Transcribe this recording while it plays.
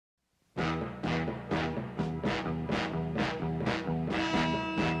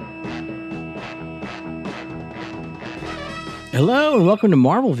Hello and welcome to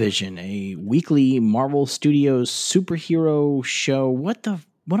Marvel Vision, a weekly Marvel Studios superhero show. What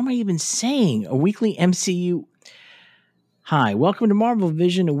am I even saying? A weekly MCU. Hi, welcome to Marvel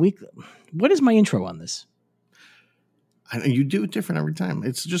Vision, a week. What is my intro on this? You do it different every time.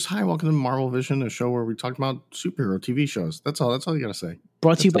 It's just, hi, welcome to Marvel Vision, a show where we talk about superhero TV shows. That's all you got to say.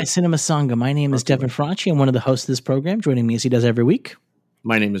 Brought to you by Cinema Sangha. My name is Devin Faraci. I'm one of the hosts of this program, joining me as he does every week.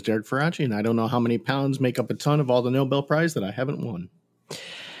 My name is Derek Faraci, and I don't know how many pounds make up a ton of all the Nobel Prize that I haven't won.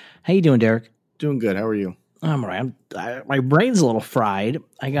 How you doing, Derek? Doing good. How are you? I'm all right. My brain's a little fried.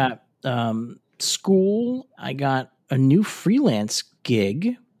 I got school. I got a new freelance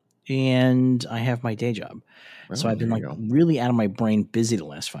gig, and I have my day job. So I've been really out of my brain busy the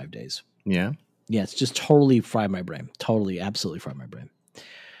last 5 days. Yeah? Yeah, it's just totally fried my brain. Totally, absolutely fried my brain.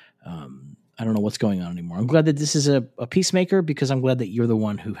 I don't know what's going on anymore. I'm glad that this is a Peacemaker because I'm glad that you're the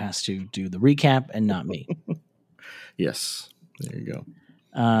one who has to do the recap and not me. Yes. There you go.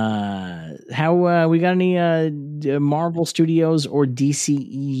 How we got any Marvel Studios or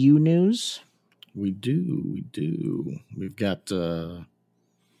DCEU news? We do. We've got I'm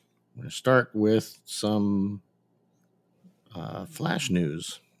going to start with some Flash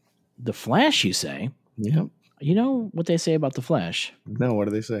news. The Flash, you say? Yep. You know what they say about the Flash? No, what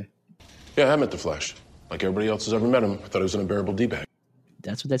do they say? Yeah, I met the Flash. Like everybody else has ever met him. I thought he was an unbearable D-bag.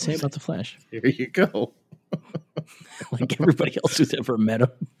 That's what they say about the Flash. Here you go. Like everybody else who's ever met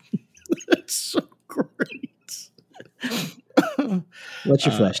him. That's so great. What's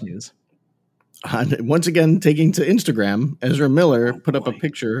your Flash news? Once again, taking to Instagram, Ezra Miller put up a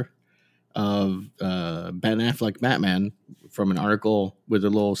picture of Ben Affleck Batman from an article with a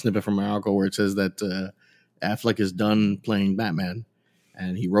little snippet from an article where it says that Affleck is done playing Batman.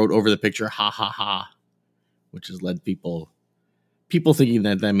 And he wrote over the picture, ha, ha, ha, which has led people thinking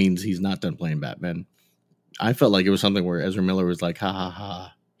that means he's not done playing Batman. I felt like it was something where Ezra Miller was like, ha, ha,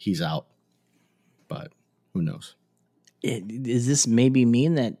 ha, he's out. But who knows? Does this maybe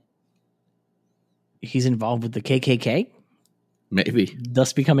mean that he's involved with the KKK? Maybe.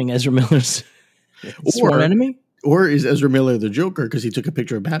 Thus becoming Ezra Miller's sworn enemy? Or is Ezra Miller the Joker because he took a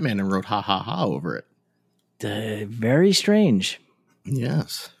picture of Batman and wrote ha, ha, ha over it? Very strange.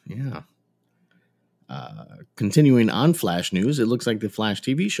 Yes, yeah. Continuing on Flash news, it looks like the Flash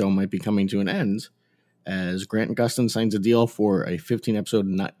TV show might be coming to an end as Grant Gustin signs a deal for a 15-episode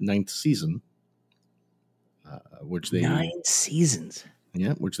ninth season. Which they 9 seasons.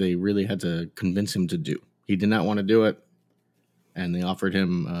 Yeah, which they really had to convince him to do. He did not want to do it, and they offered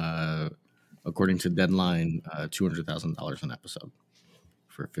him, according to Deadline, $200,000 an episode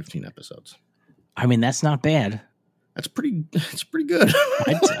for 15 episodes. I mean, that's not bad. That's pretty good.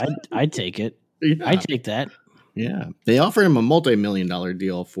 I'd take it. Yeah. I'd take that. Yeah. They offered him a multi-million-dollar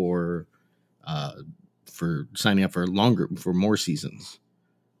deal for signing up for more seasons.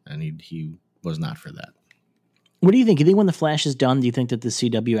 And he was not for that. What do you think? You think when the Flash is done, do you think that the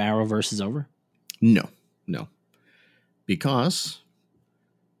CW Arrowverse is over? No. Because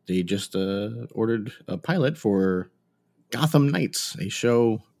they just ordered a pilot for Gotham Knights, a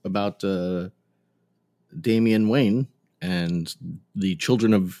show about Damian Wayne and the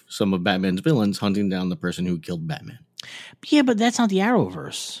children of some of Batman's villains hunting down the person who killed Batman. Yeah, but that's not the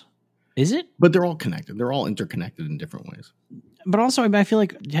Arrowverse, is it? But they're all connected. They're all interconnected in different ways. But also, I feel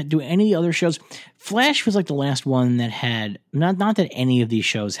like, do any other shows... Flash was like the last one that had... Not that any of these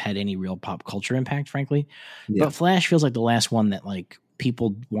shows had any real pop culture impact, frankly. Yeah. But Flash feels like the last one that like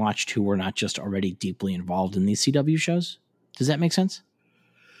people watched who were not just already deeply involved in these CW shows. Does that make sense?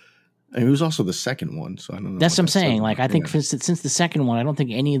 And it was also the second one, so I don't know. That's what I'm saying. Like, I think since the second one, I don't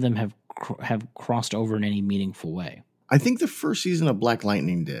think any of them have crossed over in any meaningful way. I think the first season of Black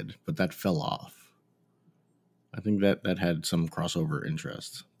Lightning did, but that fell off. I think that had some crossover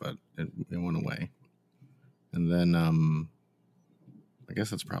interest, but it went away. And then I guess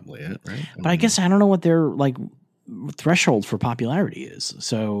that's probably it, right? But I guess I don't know what their like threshold for popularity is.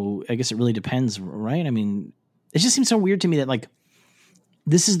 So I guess it really depends, right? I mean, it just seems so weird to me that like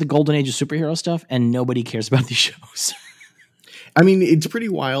this is the golden age of superhero stuff and nobody cares about these shows. I mean, it's pretty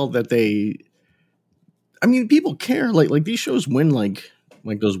wild that people care. Like these shows win like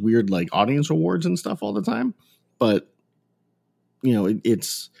those weird like audience awards and stuff all the time. But you know,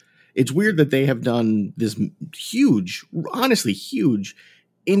 it's weird that they have done this huge, honestly huge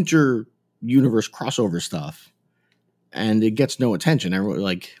inter-universe crossover stuff, and it gets no attention. Everyone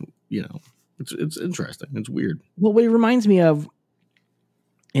like, you know, it's interesting. It's weird. Well, what it reminds me of,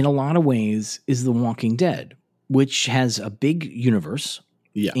 in a lot of ways, is The Walking Dead, which has a big universe,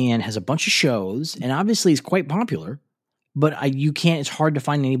 and has a bunch of shows, and obviously is quite popular. but you can't. It's hard to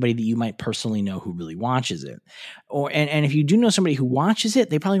find anybody that you might personally know who really watches it, and if you do know somebody who watches it,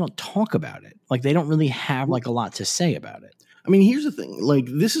 they probably don't talk about it. Like they don't really have like a lot to say about it. I mean, here's the thing. Like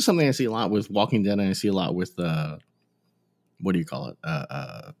this is something I see a lot with Walking Dead, and I see a lot with what do you call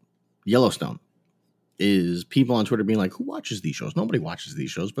it? Yellowstone. Is people on Twitter being like, "Who watches these shows?" Nobody watches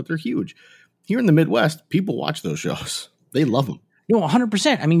these shows, but they're huge. Here in the Midwest, people watch those shows. They love them. No,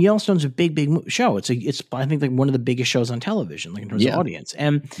 100%. I mean, Yellowstone's a big show. It's I think like one of the biggest shows on television, like in terms of audience.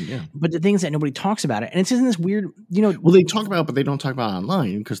 And but the things that nobody talks about it, and it's in this weird, Well, they talk about it, but they don't talk about it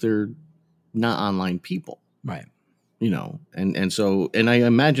online because they're not online people, right? And so I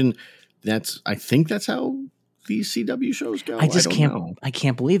imagine I think that's how these CW shows go. I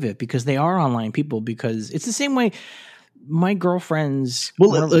can't believe it because they are online people. Because it's the same way my girlfriends.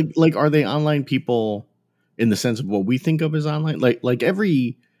 Well, like are they online people? In the sense of what we think of as online, like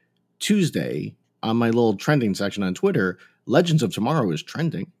every Tuesday on my little trending section on Twitter, Legends of Tomorrow is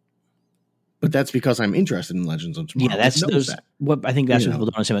trending. But that's because I'm interested in Legends of Tomorrow. Yeah, what I think that's what people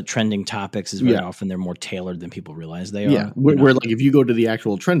don't understand about trending topics is very often they're more tailored than people realize they are. Yeah, where like if you go to the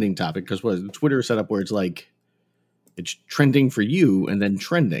actual trending topic, because Twitter is set up where it's like it's trending for you and then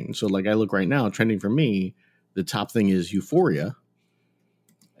trending. So like I look right now, trending for me, the top thing is Euphoria.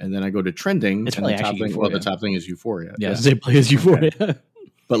 And then I go to trending. It's probably the top thing is Euphoria. Yeah, it plays Euphoria. Okay.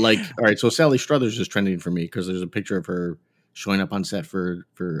 But like, all right, so Sally Struthers is trending for me because there's a picture of her showing up on set for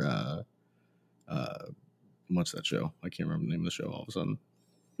what's that show? I can't remember the name of the show. All of a sudden,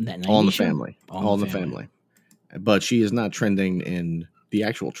 All in the Family. All in the Family. But she is not trending in the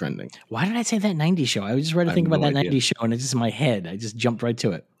actual trending. Why did I say that 90s show? I just read a thing about that 90s show, and it's just in my head. I just jumped right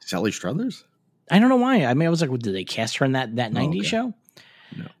to it. Sally Struthers? I don't know why. I mean, I was like, well, did they cast her in that 90s show?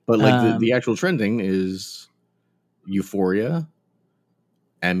 No, but like the actual trending is Euphoria,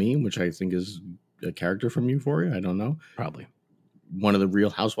 Emmy, which I think is a character from Euphoria. I don't know. Probably one of the Real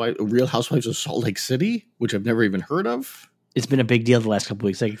Housewives of Salt Lake City, which I've never even heard of. It's been a big deal the last couple of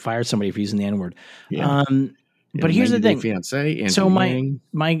weeks. They fired somebody for using the N-word. Yeah. But here's the thing. Fiance, so my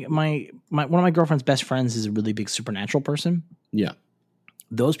one of my girlfriend's best friends is a really big supernatural person. Yeah.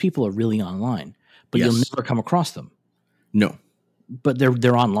 Those people are really online, but you'll never come across them. No. But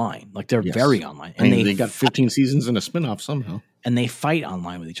they're online. Like they're very online. And they got 15 seasons and a spinoff somehow. And they fight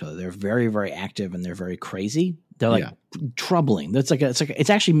online with each other. They're very, very active and they're very crazy. They're like troubling. It's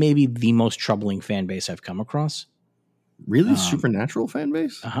actually maybe the most troubling fan base I've come across. Really? Supernatural fan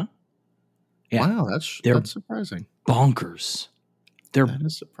base? Uh-huh. Yeah. Wow, that's surprising. Bonkers. That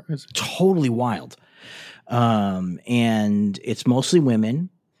is surprising. Totally wild. And it's mostly women.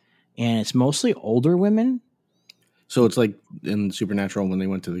 And it's mostly older women. So it's like in Supernatural when they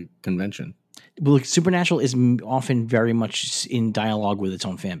went to the convention. Well, Supernatural is often very much in dialogue with its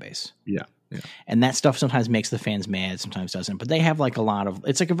own fan base. Yeah. And that stuff sometimes makes the fans mad, sometimes doesn't. But they have like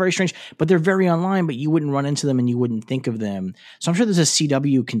it's like a very strange, but they're very online, but you wouldn't run into them and you wouldn't think of them. So I'm sure there's a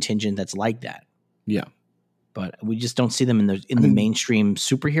CW contingent that's like that. Yeah. But we just don't see them in the mainstream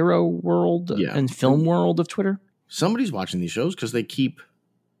superhero world and film world of Twitter. Somebody's watching these shows because they keep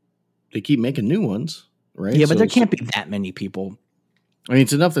making new ones. Right? Yeah, but there can't be that many people. I mean,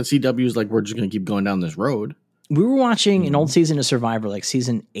 it's enough that CW is like, we're just going to keep going down this road. We were watching an old season of Survivor, like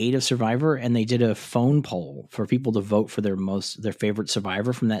season 8 of Survivor, and they did a phone poll for people to vote for their favorite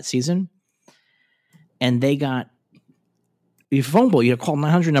Survivor from that season. And they got a phone poll. You had to call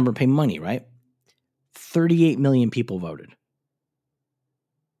 900 number and pay money, right? 38 million people voted.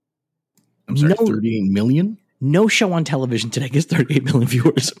 I'm sorry, 38 million? No show on television today gets 38 million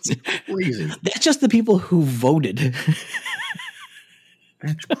viewers. That's crazy. That's just the people who voted.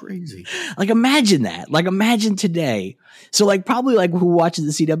 That's crazy. Like, imagine that. Like, imagine today. So, like, probably, like, who watches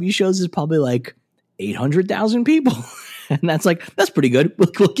the CW shows is probably, like, 800,000 people. And that's pretty good.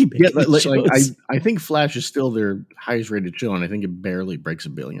 We'll keep it. Yeah, I think Flash is still their highest rated show, and I think it barely breaks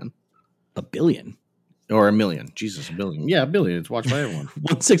 1 billion. 1 billion? Or 1 million. Jesus, 1 billion. Yeah, 1 billion. It's watched by everyone.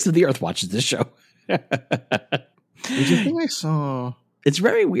 1/6 of the earth watches this show. Which I think I saw. It's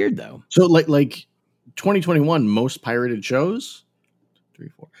very weird though. So like 2021 most pirated shows, 3,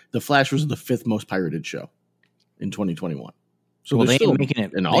 4. The Flash was the 5th most pirated show in 2021. So they still making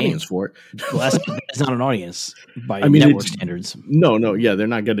it an audience for it. Well, that's not an audience by network standards. No, yeah, they're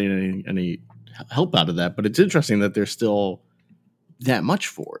not getting any help out of that. But it's interesting that there's still that much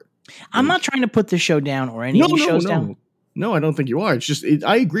for it. I'm not trying to put the show down or any of the shows down. No, I don't think you are. It's just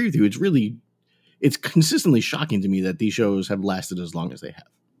I agree with you. It's consistently shocking to me that these shows have lasted as long as they have,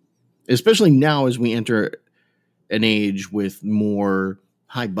 especially now as we enter an age with more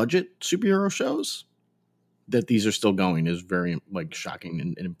high budget superhero shows. that these are still going is very like shocking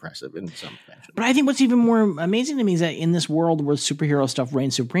and impressive in some fashion. But I think what's even more amazing to me is that in this world where superhero stuff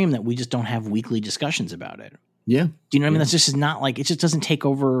reigns supreme, that we just don't have weekly discussions about it. Yeah. Do you know what I mean? That's just not like, it just doesn't take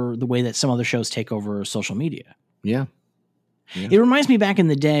over the way that some other shows take over social media. Yeah. It reminds me back in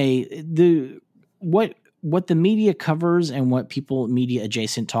the day, what the media covers and what people media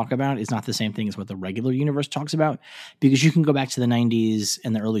adjacent talk about is not the same thing as what the regular universe talks about, because you can go back to the 90s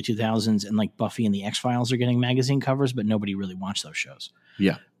and the early 2000s and like Buffy and the X-Files are getting magazine covers, but nobody really watched those shows.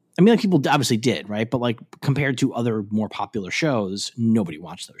 Yeah. I mean, like people obviously did, right? But like compared to other more popular shows, nobody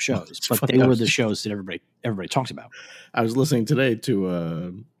watched those shows, but they were the shows that everybody talks about. I was listening today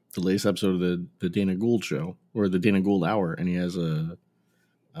to the latest episode of the Dana Gould show, or the Dana Gould Hour, and he has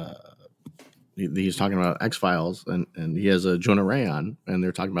he's talking about X-Files, and he has a Jonah Ray on, and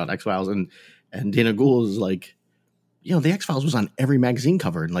they're talking about X-Files, and Dana Gould is like, you know, the X-Files was on every magazine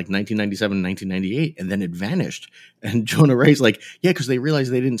cover in like 1997, 1998, and then it vanished. And Jonah Ray's like, yeah, because they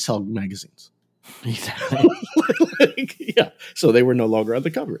realized they didn't sell magazines. Exactly. Yeah. So they were no longer on the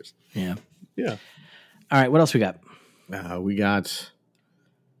covers. Yeah. Yeah. All right. What else we got? We got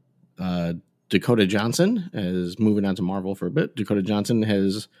Dakota Johnson is moving on to Marvel for a bit. Dakota Johnson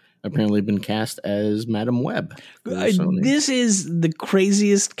has apparently been cast as Madam Web. This is the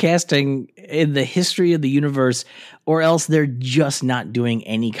craziest casting in the history of the universe, or else they're just not doing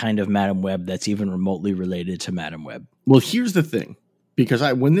any kind of Madam Web that's even remotely related to Madam Web. Well, here's the thing, because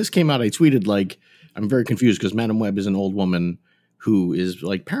when this came out, I tweeted like, I'm very confused because Madam Web is an old woman who is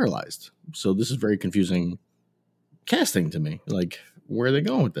like paralyzed. So this is very confusing casting to me. Like, where are they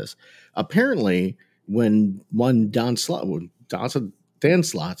going with this? Apparently, when Dan Slott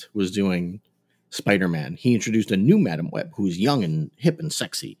was doing Spider-Man, he introduced a new Madam Web who's young and hip and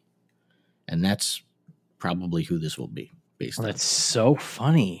sexy. And that's probably who this will be based on. That's so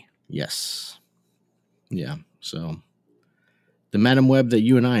funny. Yes. Yeah. So the Madam Web that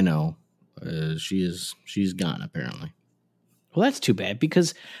you and I know, she's gone apparently. Well, that's too bad,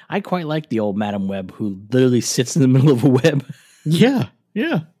 because I quite like the old Madam Web who literally sits in the middle of a web. Yeah.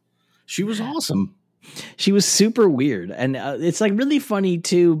 Yeah. She was awesome. She was super weird. And it's like really funny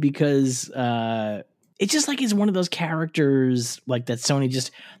too, because it's just like it's one of those characters like that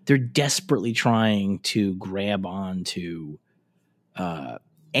Sony they're desperately trying to grab onto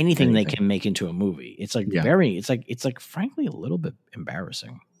anything they can make into a movie. It's like it's like frankly a little bit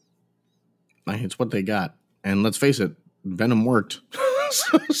embarrassing. It's what they got. And let's face it, Venom worked.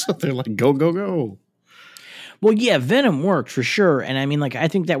 So they're like, go, go, go. Well, yeah, Venom worked for sure. And I mean, like, I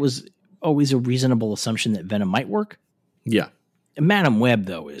think that was always a reasonable assumption that Venom might work. Yeah. Madam Web,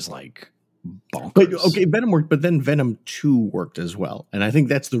 though, is like bonkers. But, okay, Venom worked, but then Venom 2 worked as well. And I think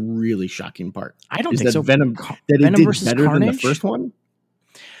that's the really shocking part. I don't think so. Venom Venom did versus better Carnage? than the first one?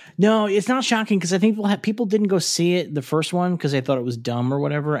 No, it's not shocking, because I think people didn't go see it, the first one, because they thought it was dumb or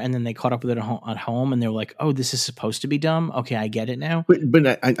whatever, and then they caught up with it at home, and they were like, oh, this is supposed to be dumb? Okay, I get it now.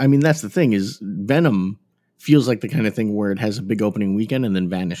 But I mean, that's the thing, is Venom feels like the kind of thing where it has a big opening weekend and then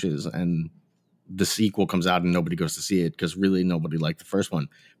vanishes, and the sequel comes out and nobody goes to see it because really nobody liked the first one.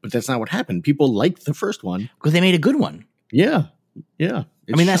 But that's not what happened. People liked the first one because they made a good one. Yeah. Yeah.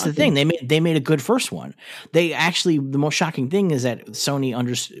 I mean, that's the thing. They made a good first one. They actually, the most shocking thing is that Sony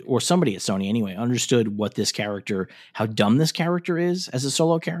understood, or somebody at Sony anyway, understood what this character, how dumb this character is as a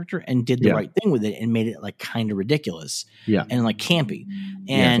solo character, and did the right thing with it and made it like kind of ridiculous. Yeah. And like campy.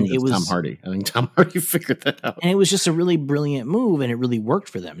 And it was Tom Hardy. I think Tom Hardy figured that out. And it was just a really brilliant move, and it really worked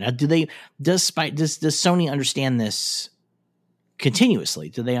for them. Now, does Sony understand this continuously?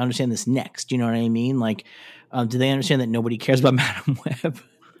 Do they understand this next? You know what I mean? Like, do they understand that nobody cares about Madam Web?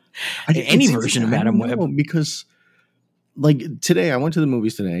 Any version of Madam Web? Because, like, today, I went to the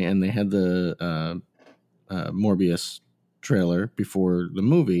movies today, and they had the Morbius trailer before the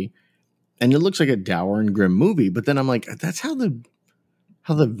movie, and it looks like a dour and grim movie. But then I'm like, that's how the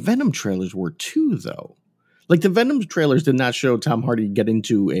Venom trailers were too, though. Like, the Venom trailers did not show Tom Hardy get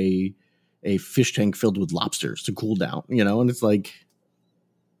into a fish tank filled with lobsters to cool down, you know? And it's like,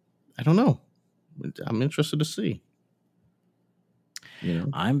 I don't know. I'm interested to see. You know?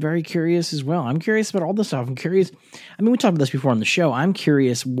 I'm very curious as well. I'm curious about all this stuff. I'm curious. I mean, we talked about this before on the show. I'm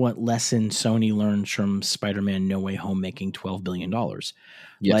curious what lesson Sony learns from Spider-Man No Way Home making $12 billion.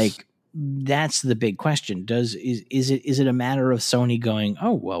 Yes. Like, that's the big question. Is it a matter of Sony going,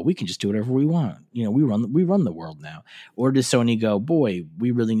 oh, well, we can just do whatever we want. You know, we run the world now. Or does Sony go, boy,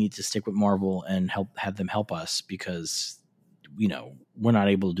 we really need to stick with Marvel and have them help us because, you know, we're not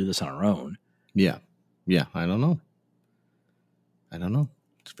able to do this on our own. Yeah. Yeah. I don't know.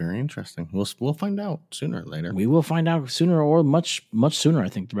 It's very interesting. We'll find out sooner or later. We will find out sooner, or much, much sooner, I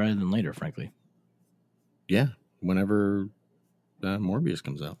think, rather than later, frankly. Yeah, whenever Morbius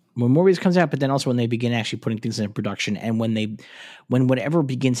comes out. When Morbius comes out, but then also when they begin actually putting things into production, and when whatever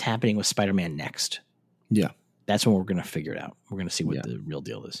begins happening with Spider-Man next. Yeah. That's when we're going to figure it out. We're going to see what the real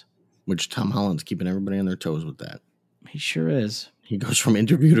deal is. Which Tom Holland's keeping everybody on their toes with that. He sure is. He goes from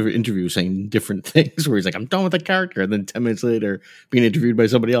interview to interview saying different things where he's like, I'm done with the character. And then 10 minutes later, being interviewed by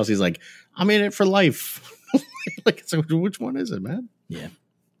somebody else, he's like, I'm in it for life. Like, so which one is it, man? Yeah.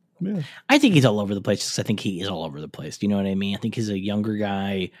 Yeah. I think he's all over the place because I think he is all over the place. Do you know what I mean? I think he's a younger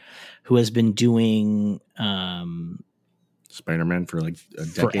guy who has been doing Spider-Man for like a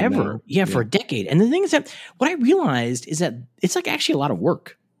decade forever. Yeah, for a decade. And the thing is that what I realized is that it's like actually a lot of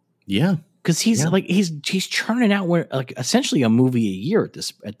work. Yeah. Because he's like he's churning out like essentially a movie a year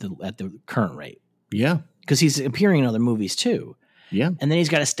at the current rate. Yeah. Because he's appearing in other movies too. Yeah. And then he's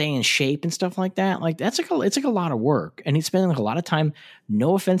got to stay in shape and stuff like that. Like it's like a lot of work. And he's spending like a lot of time,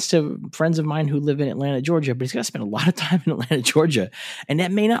 no offense to friends of mine who live in Atlanta, Georgia, but he's got to spend a lot of time in Atlanta, Georgia. And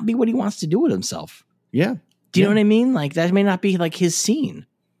that may not be what he wants to do with himself. Yeah. Do you know what I mean? Like that may not be like his scene.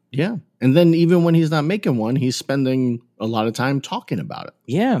 Yeah. And then even when he's not making one, he's spending a lot of time talking about it.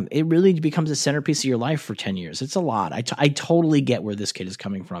 Yeah. It really becomes a centerpiece of your life for 10 years. It's a lot. I totally get where this kid is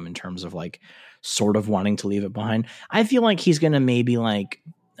coming from in terms of like sort of wanting to leave it behind. I feel like he's going to maybe like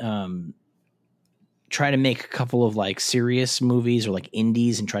try to make a couple of like serious movies or like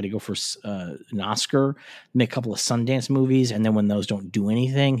indies and try to go for an Oscar, make a couple of Sundance movies. And then when those don't do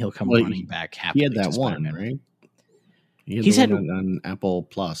anything, he'll come running back happily. He had that one, right? He's had one on Apple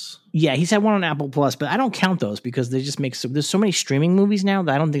Plus. Yeah, he's had one on Apple Plus, but I don't count those because they just make there's so many streaming movies now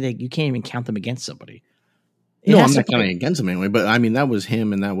that I don't think you can't even count them against somebody. No, I'm not counting against them anyway. But I mean, that was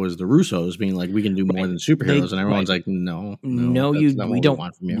him, and that was the Russos being like, "We can do more than superheroes," and everyone's like, "No, we don't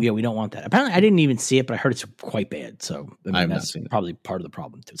want from you." Yeah, we don't want that. Apparently, I didn't even see it, but I heard it's quite bad. So I mean, that's probably part of the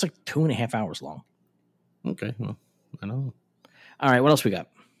problem too. It's like 2.5 hours long. Okay, well, I know. All right, what else we got?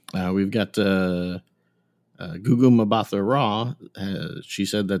 We've got Gugu Mbatha Raw. She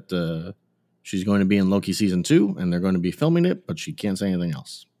said that she's going to be in Loki season 2, and they're going to be filming it, but she can't say anything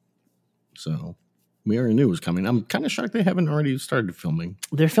else. So we already knew it was coming. I'm kind of shocked they haven't already started filming.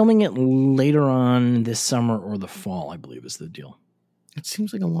 They're filming it later on this summer or the fall, I believe is the deal. It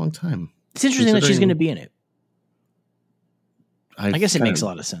seems like a long time. It's interesting that she's going to be in it. I guess it makes a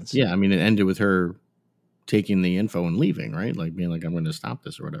lot of sense. Yeah, I mean, it ended with her taking the info and leaving, right? Like being like, I'm going to stop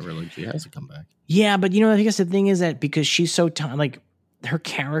this or whatever. Like she has to come back. Yeah, but I guess the thing is that because she's so like her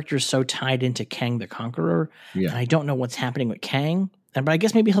character is so tied into Kang the Conqueror. Yeah. And I don't know what's happening with Kang. But I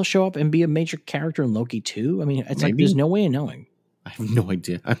guess maybe he'll show up and be a major character in Loki too. I mean, it's like there's no way of knowing. I have no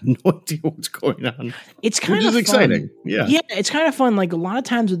idea. I have no idea what's going on. It's kind of exciting. Yeah. Yeah, it's kind of fun. Like a lot of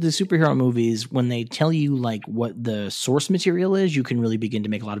times with the superhero movies, when they tell you like what the source material is, you can really begin to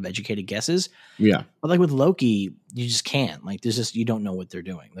make a lot of educated guesses. Yeah. But like with Loki, you just can't. Like there's just, you don't know what they're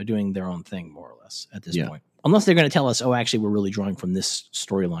doing. They're doing their own thing more or less at this point. Unless they're going to tell us, oh, actually, we're really drawing from this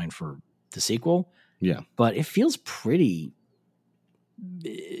storyline for the sequel. Yeah. But it feels pretty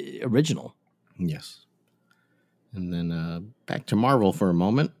original. Yes. And then back to Marvel for a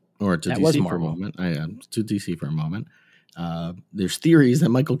moment, or to DC for a moment. To DC for a moment. There's theories that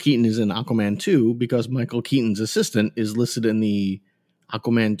Michael Keaton is in Aquaman 2 because Michael Keaton's assistant is listed in the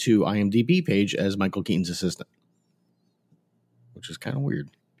Aquaman 2 IMDb page as Michael Keaton's assistant, which is kind of weird.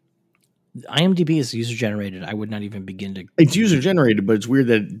 IMDb is user generated. I would not even begin to. It's user generated, but it's weird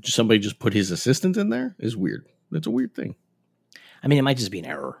that somebody just put his assistant in there. Is weird. That's a weird thing. I mean, it might just be an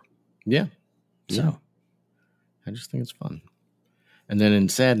error. Yeah. So. Yeah. I just think it's fun. And then in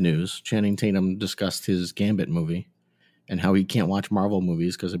sad news, Channing Tatum discussed his Gambit movie and how he can't watch Marvel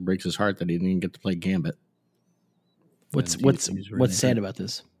movies because it breaks his heart that he didn't get to play Gambit. What's sad about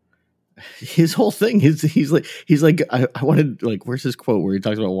this? His whole thing is he's like I wanted, like, where's his quote where he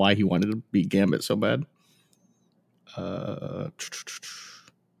talks about why he wanted to be Gambit so bad?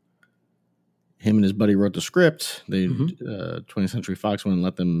 Him and his buddy wrote the script. They 20th Century Fox wouldn't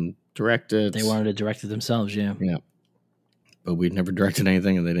let them direct it. They wanted to direct it themselves, yeah. Yeah. But we'd never directed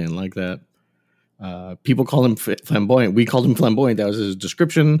anything, and they didn't like that. People call him flamboyant. We called him flamboyant. That was his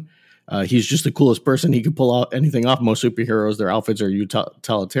description. He's just the coolest person. He could pull out anything off. Most superheroes, their outfits are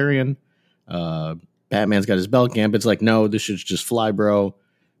utilitarian. Batman's got his belt. Gambit's like, no, this shit's just fly, bro.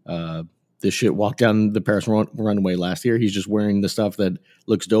 This shit walked down the Paris runway last year. He's just wearing the stuff that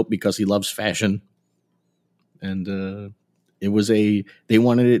looks dope because he loves fashion. And it was they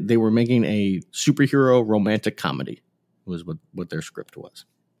were making a superhero romantic comedy was what their script was.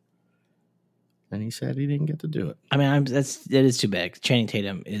 And he said he didn't get to do it. I mean, that is too bad. Channing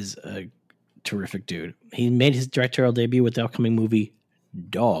Tatum is a terrific dude. He made his directorial debut with the upcoming movie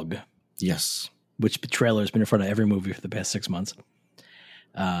Dog. Yes. which the trailer has been in front of every movie for the past 6 months.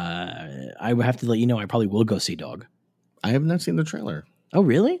 I would have to let you know I probably will go see Dog. I have not seen the trailer. Oh,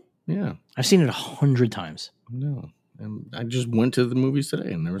 really? Yeah. I've seen it 100 times. No. I just went to the movies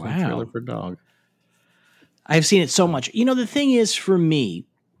today and there was no trailer for Dog. I've seen it so much. The thing is, for me,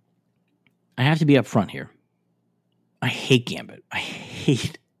 I have to be upfront here. I hate Gambit. I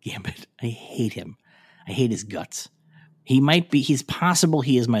hate Gambit. I hate him. I hate his guts. He's possible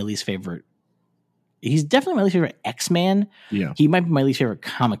he is my least favorite. He's definitely my least favorite X-Man. Yeah. He might be my least favorite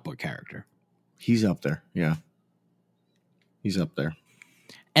comic book character. He's up there. Yeah. He's up there.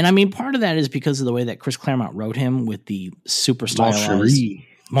 And I mean, part of that is because of the way that Chris Claremont wrote him with the super stylized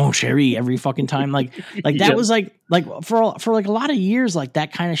Mon Chéri every fucking time. Like that was like for like a lot of years, like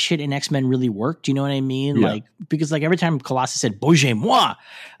that kind of shit in X-Men really worked. You know what I mean? Yeah. Like, because like every time Colossus said "Bougez moi,"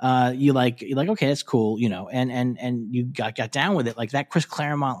 you're like, okay, that's cool, and you got down with it. Like that Chris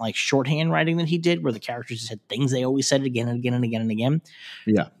Claremont like shorthand writing that he did, where the characters just had things they always said again and again and again and again.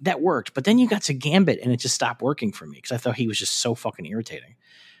 Yeah, that worked. But then you got to Gambit, and it just stopped working for me because I thought he was just so fucking irritating.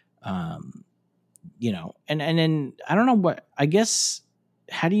 And then I don't know what, I guess.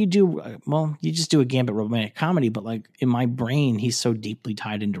 How do you do? Well, you just do a Gambit romantic comedy, but like in my brain, he's so deeply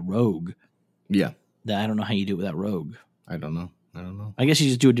tied into Rogue. Yeah. That I don't know how you do it without Rogue. I don't know. I guess you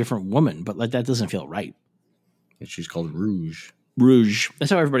just do a different woman, but like that doesn't feel right. And she's called Rouge. Rouge.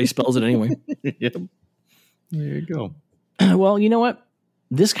 That's how everybody spells it anyway. Yep. There you go. Well, you know what?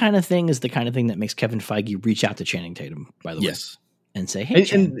 This kind of thing is the kind of thing that makes Kevin Feige reach out to Channing Tatum, by the way. Yes. And say, hey,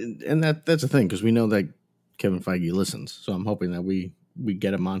 and that's the thing, because we know that Kevin Feige listens. So I'm hoping that we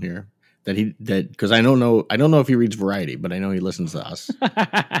get him on here, because I don't know if he reads Variety, but I know he listens to us.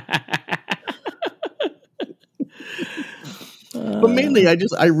 But mainly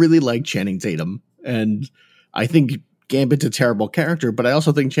I really like Channing Tatum, and I think Gambit's a terrible character, but I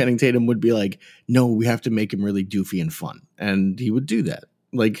also think Channing Tatum would be like, no, we have to make him really doofy and fun, and he would do that.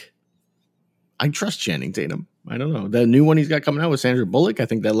 Like, I trust Channing Tatum. I don't know, the new one he's got coming out with Sandra Bullock, I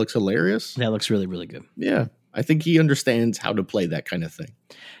think that looks hilarious. That looks really, really good. Yeah. I think he understands how to play that kind of thing.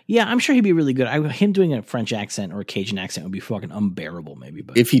 Yeah, I'm sure he'd be really good. Him doing a French accent or a Cajun accent would be fucking unbearable, maybe.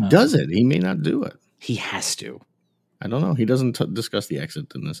 But if he does it, he may not do it. He has to. I don't know. He doesn't discuss the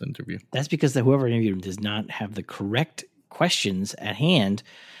accent in this interview. That's because whoever interviewed him does not have the correct questions at hand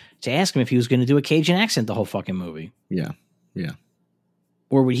to ask him if he was going to do a Cajun accent the whole fucking movie. Yeah, yeah.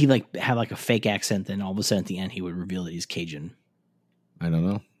 Or would he have a fake accent, then all of a sudden at the end he would reveal that he's Cajun? I don't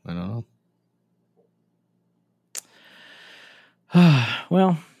know.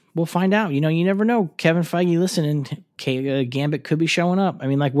 Well, we'll find out. You never know. Kevin Feige listening, Gambit could be showing up. I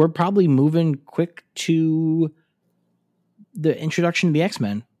mean, like, we're probably moving quick to the introduction to the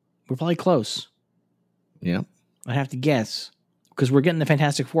X-Men. We're probably close. Yeah. I'd have to guess, because we're getting the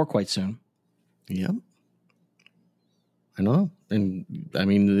Fantastic Four quite soon. Yeah. I don't know. And I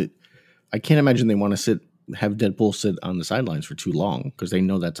mean, I can't imagine they want to have Deadpool sit on the sidelines for too long, because they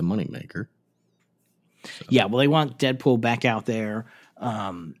know that's a moneymaker. So. Yeah, well, they want Deadpool back out there.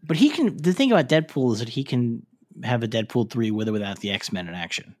 But he can. The thing about Deadpool is that he can have a Deadpool 3 with or without the X-Men in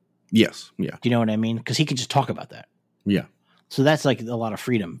action. Yes. Yeah. Do you know what I mean? Because he can just talk about that. Yeah. So that's like a lot of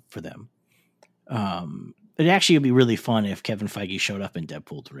freedom for them. It actually would be really fun if Kevin Feige showed up in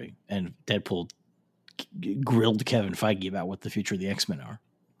Deadpool 3 and Deadpool grilled Kevin Feige about what the future of the X-Men are.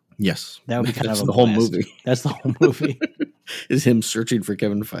 Yes. That would be kind of the whole movie. That's the whole movie. Is him searching for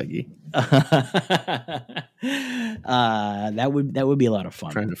Kevin Feige. That would be a lot of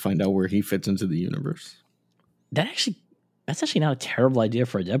fun. Trying to find out where he fits into the universe. That's actually not a terrible idea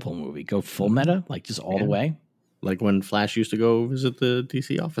for a Deadpool movie. Go full meta, like just all the way. Like when Flash used to go visit the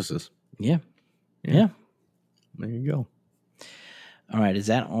DC offices. Yeah. There you go. All right. Is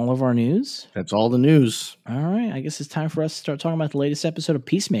that all of our news? That's all the news. All right. I guess it's time for us to start talking about the latest episode of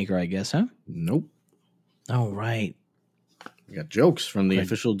Peacemaker, I guess, huh? Nope. Oh, right. We got jokes from the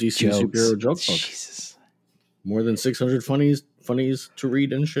official DC superhero joke book. Jesus. More than 600 funnies to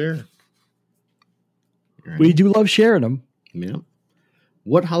read and share. We do love sharing them. Yeah.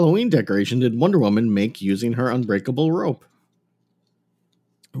 What Halloween decoration did Wonder Woman make using her unbreakable rope?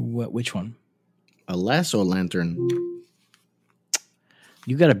 Which one? A lasso lantern.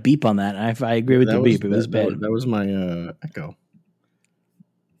 You got a beep on that. I agree with the beep. It was bad. That was my echo.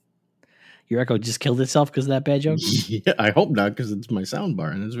 Your echo just killed itself because of that bad joke? Yeah, I hope not, because it's my sound bar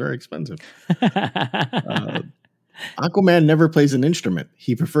and it's very expensive. Aquaman never plays an instrument.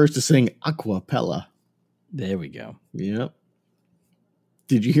 He prefers to sing a cappella. There we go. Yep.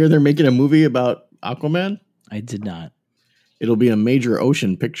 Did you hear they're making a movie about Aquaman? I did not. It'll be a major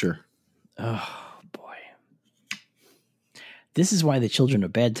ocean picture. Oh, boy. This is why the children are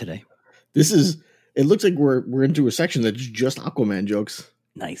bad today. This is It looks like we're into a section that's just Aquaman jokes.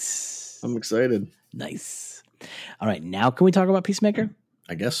 Nice. I'm excited. Nice. All right, now can we talk about Peacemaker?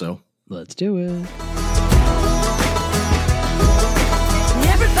 I guess so. Let's do it.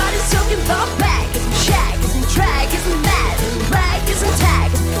 Everybody's talking about bag, isn't shag, isn't drag, isn't mad, isn't rag, isn't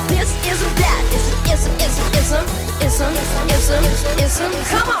tag. This isn't that, isn't.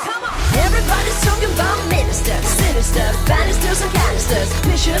 Come on. Everybody's talking about ministers, sinister, banisters and canisters,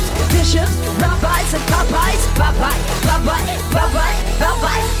 bishops, rabbis and Popeyes, Popeyes.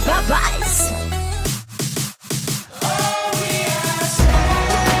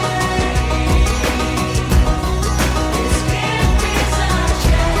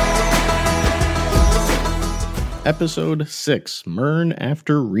 Episode 6, Murn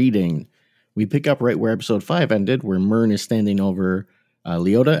After Reading. We pick up right where episode 5 ended, where Murn is standing over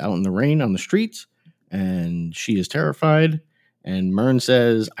Leota out in the rain on the streets, and she is terrified, and Murn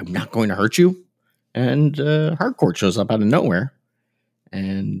says, I'm not going to hurt you, and Harcourt shows up out of nowhere,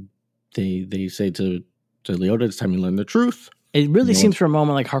 and they say to Leota, it's time to learn the truth. It really seems for a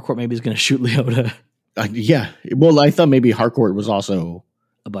moment like Harcourt maybe is going to shoot Leota. Yeah, well, I thought maybe Harcourt was also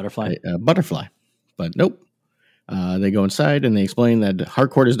a butterfly. A butterfly, but nope. They go inside and they explain that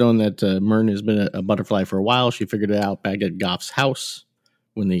Harcourt has known that Murn has been a butterfly for a while. She figured it out back at Goff's house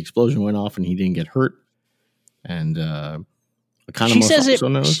when the explosion went off and he didn't get hurt. And she says it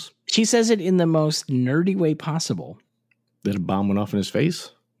in the most nerdy way possible. That a bomb went off in his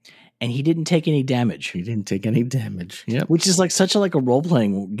face? And he didn't take any damage. Yep. Which is like such a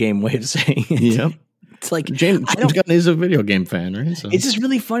role-playing game way of saying it. Yep. It's like James Gunn is a video game fan, right? So. It's just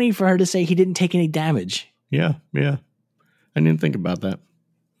really funny for her to say he didn't take any damage. Yeah. I didn't think about that,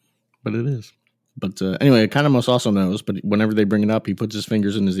 but it is. But anyway, Economos also knows, but whenever they bring it up, he puts his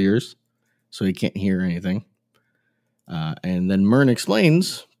fingers in his ears so he can't hear anything. And then Murn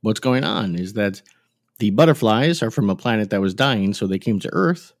explains what's going on is that the butterflies are from a planet that was dying, so they came to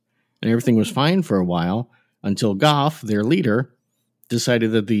Earth, and everything was fine for a while until Goff, their leader,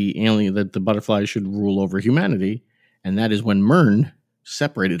 decided that the butterflies should rule over humanity, and that is when Murn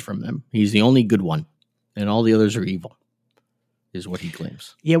separated from them. He's the only good one. And all the others are evil, is what he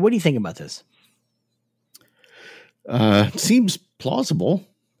claims. Yeah, what do you think about this? Seems plausible.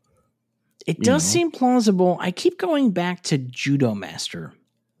 It does seem plausible. I keep going back to Judo Master.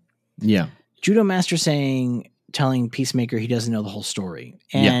 Yeah. Judo Master telling Peacemaker he doesn't know the whole story.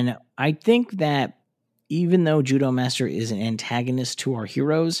 And I think that even though Judo Master is an antagonist to our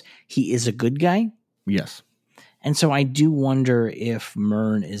heroes, he is a good guy. Yes. And so I do wonder if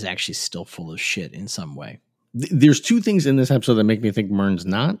Murn is actually still full of shit in some way. There's two things in this episode that make me think Murn's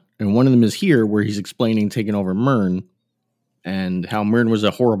not. And one of them is here where he's explaining taking over Murn and how Murn was a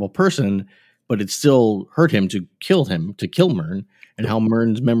horrible person, but it still hurt him to kill Murn, and how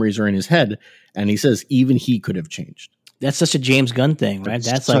Murn's memories are in his head. And he says even he could have changed. That's such a James Gunn thing, right?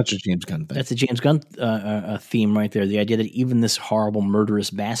 That's such a James Gunn thing. That's a James Gunn theme right there. The idea that even this horrible,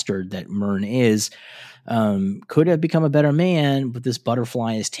 murderous bastard that Murn is could have become a better man, but this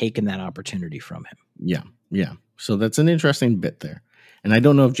butterfly has taken that opportunity from him. Yeah. So that's an interesting bit there. And I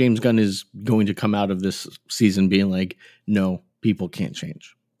don't know if James Gunn is going to come out of this season being like, no, people can't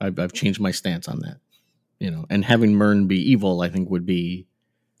change. I've changed my stance on that. And having Murn be evil, I think would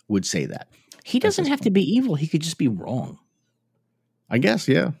say that. He doesn't have to be evil. He could just be wrong. I guess,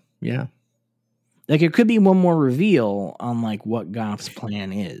 yeah. Like, it could be one more reveal on, what Goff's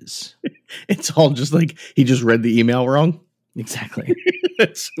plan is. It's all just like, he just read the email wrong. Exactly.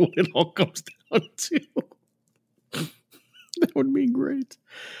 That's what it all comes down to. That would be great.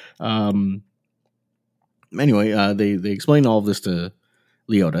 Anyway, they explain all of this to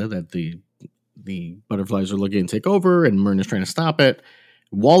Leota, that the butterflies are looking to take over, and Murn is trying to stop it.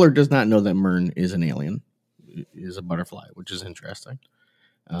 Waller does not know that Murn is an alien, is a butterfly, which is interesting.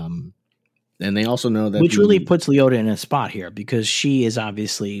 And they also know that... Which really puts Leota in a spot here, because she is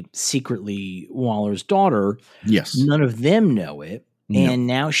obviously secretly Waller's daughter. Yes. None of them know it. No. And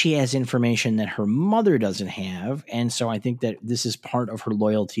now she has information that her mother doesn't have. And so I think that this is part of her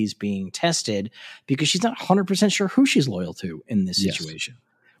loyalties being tested, because she's not 100% sure who she's loyal to in this situation.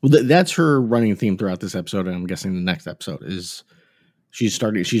 Well, that's her running theme throughout this episode, and I'm guessing the next episode is she's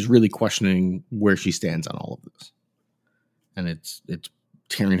really questioning where she stands on all of this. And it's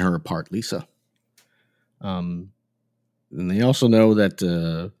tearing her apart, Lisa. And they also know that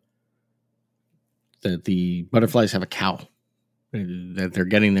the butterflies have a cow, that they're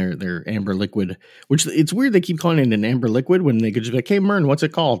getting their amber liquid, which it's weird they keep calling it an amber liquid when they could just be like, hey, Murn, what's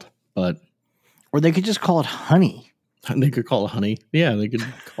it called? Or they could just call it honey. They could call it honey. Yeah, they could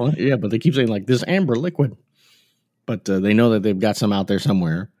call it. Yeah, but they keep saying this amber liquid. But they know that they've got some out there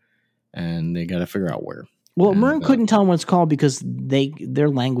somewhere. and they got to figure out where. Well, Murn couldn't tell them what it's called because their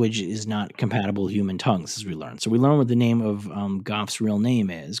language is not compatible with human tongues, as we learned. So we learned what the name of Goff's real name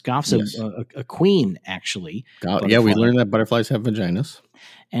is. Goff's a queen, actually. Yeah, we learned that butterflies have vaginas.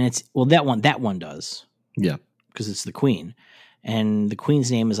 And it's that one does. Yeah. Because it's the queen. And the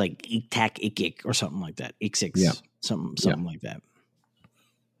queen's name is like Iktak Ikik or something like that. Ixix. Yeah. Something like that.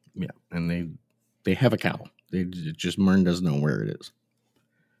 Yeah. And they have a cow. Murn doesn't know where it is.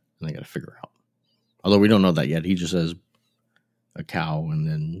 And they got to figure out. Although we don't know that yet. He just says a cow, and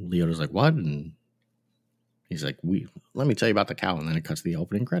then Leota's like, what? And he's like, let me tell you about the cow. And then it cuts to the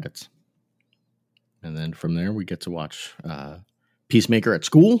opening credits. And then from there, we get to watch Peacemaker at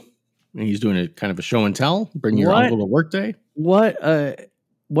school. And he's doing a kind of a show and tell. Bring your uncle to work day. What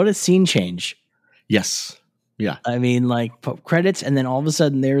a scene change. Yes. Yeah. I mean, like credits, and then all of a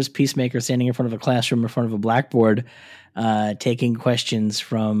sudden there's Peacemaker standing in front of a classroom in front of a blackboard, taking questions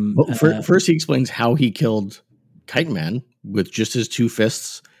from. Well, first, he explains how he killed Kite Man with just his 2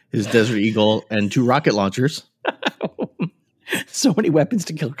 fists, his Desert Eagle, and 2 rocket launchers. So many weapons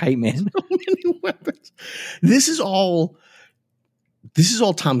to kill Kite Man. So many weapons. This is all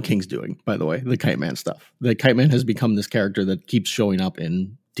Tom King's doing, by the way, the Kite Man stuff. The Kite Man has become this character that keeps showing up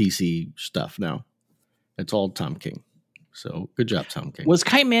in DC stuff now. It's all Tom King. So good job, Tom King. Was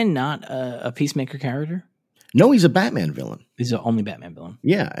Kite Man not a Peacemaker character? No, he's a Batman villain. He's the only Batman villain.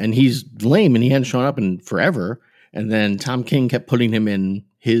 Yeah, and he's lame, and he hadn't shown up in forever. And then Tom King kept putting him in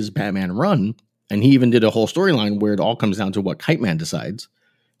his Batman run, and he even did a whole storyline where it all comes down to what Kite Man decides.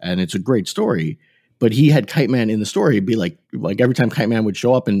 And it's a great story. But he had Kite Man in the story be like every time Kite Man would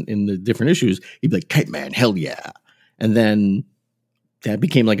show up in the different issues, he'd be like, Kite Man, hell yeah. And then that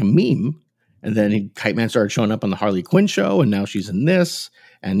became like a meme. And then Kite Man started showing up on the Harley Quinn show, and now she's in this.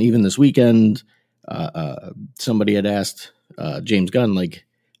 And even this weekend, somebody had asked James Gunn, like,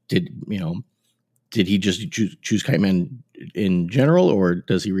 did he just choose Kite Man in general, or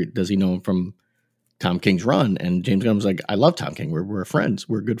does he know him from Tom King's run? And James Gunn was like, I love Tom King. We're friends.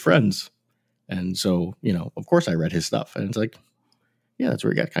 We're good friends. And so, of course I read his stuff. And it's like, yeah, that's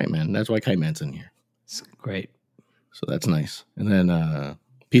where he got Kite Man. That's why Kite Man's in here. It's great. So that's nice. And then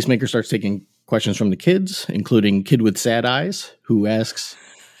Peacemaker starts taking questions from the kids, including Kid with Sad Eyes, who asks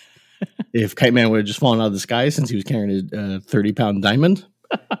if Kite Man would have just fallen out of the sky since he was carrying a 30-pound diamond.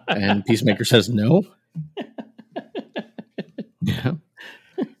 And Peacemaker says no. Yeah.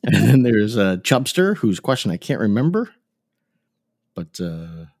 And then there's Chubster, whose question I can't remember. But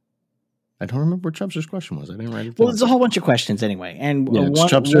I don't remember what Chubster's question was. I didn't write it down. Well, there's a whole bunch of questions anyway. And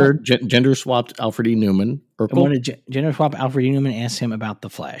Chubster gender-swapped Alfred E. Newman. Gender-swapped Alfred E. Newman asked him about the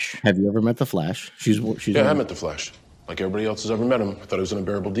Flash. Have you ever met the Flash? Yeah, I met the Flash. Like everybody else has ever met him. I thought he was an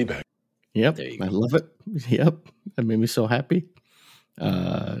unbearable D-bag. Yep, I love it. Yep, that made me so happy.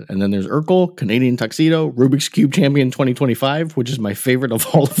 And then there's Urkel, Canadian Tuxedo, Rubik's Cube Champion 2025, which is my favorite of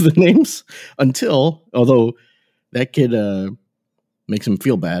all of the names. Although that kid makes him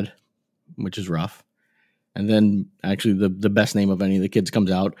feel bad, which is rough. And then actually the best name of any of the kids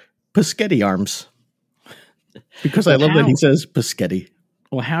comes out, Paschetti Arms. Because I love that he says Paschetti.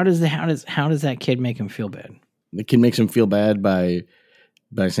 Well, how does that kid make him feel bad? The kid makes him feel bad by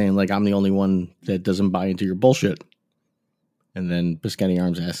saying, like, I'm the only one that doesn't buy into your bullshit. And then Paschetti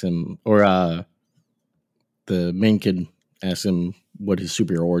Arms asks him, or the main kid asks him what his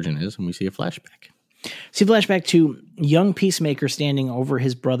superhero origin is, and we see a flashback. See a flashback to young Peacemaker standing over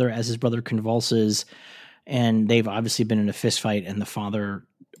his brother as his brother convulses, and they've obviously been in a fist fight, and the father,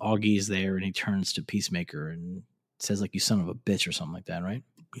 Augie's there, and he turns to Peacemaker and says, like, you son of a bitch, or something like that, right?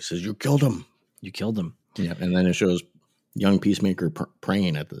 He says, you killed him. You killed him. Yeah, and then it shows young Peacemaker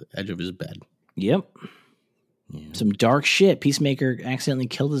praying at the edge of his bed. Yep. Yeah. Some dark shit. Peacemaker accidentally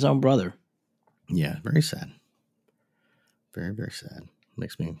killed his own brother. Yeah, very sad. Very, very sad.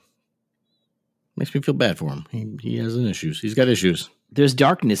 Makes me feel bad for him. He has issues. He's got issues. There's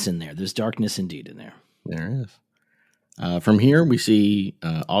darkness in there. There's darkness indeed in there. There is. From here, we see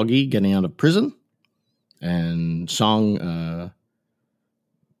Augie getting out of prison, and Song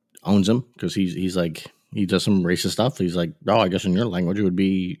owns him because he's like, he does some racist stuff. He's like, oh, I guess in your language it would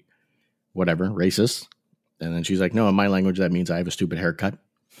be whatever, racist. And then she's like, no, in my language that means I have a stupid haircut.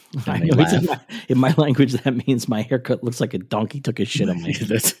 In my language that means my haircut looks like a donkey took a shit on my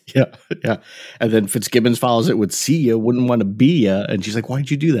head. Yeah. And then Fitzgibbons follows it with see ya, wouldn't want to be ya. And she's like, why'd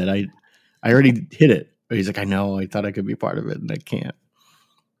you do that? I already hit it. But he's like, I know, I thought I could be part of it and I can't.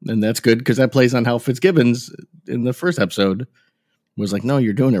 And that's good because that plays on how Fitzgibbons in the first episode was like, no,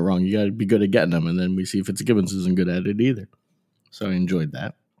 you're doing it wrong. You got to be good at getting them. And then we see Fitzgibbons isn't good at it either. So I enjoyed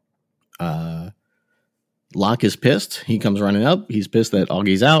that. Locke is pissed. He comes running up. He's pissed that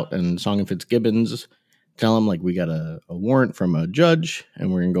Augie's out, and Song and Fitzgibbons tell him, like, we got a warrant from a judge,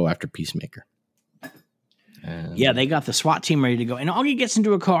 and we're going to go after Peacemaker. And yeah, they got the SWAT team ready to go. And Augie gets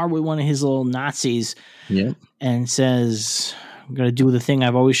into a car with one of his little Nazis and says, I'm going to do the thing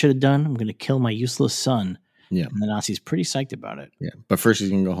I've always should have done. I'm going to kill my useless son. Yeah. And the Nazi's pretty psyched about it. Yeah. But first he's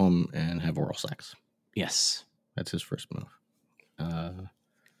going to go home and have oral sex. Yes. That's his first move.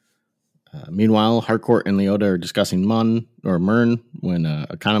 Meanwhile, Harcourt and Leota are discussing Murn when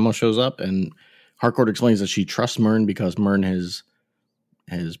Economos shows up, and Harcourt explains that she trusts Murn because Murn has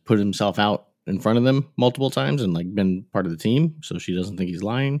put himself out in front of them multiple times and like been part of the team, so she doesn't think he's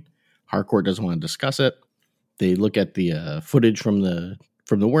lying. Harcourt doesn't want to discuss it. They look at the footage from the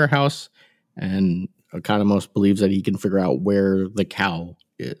warehouse, and Economos believes that he can figure out where the cow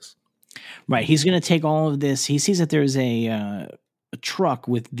is. Right, he's going to take all of this. He sees that there's a truck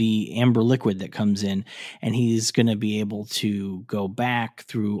with the amber liquid that comes in, and he's going to be able to go back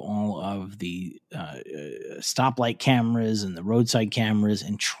through all of the stoplight cameras and the roadside cameras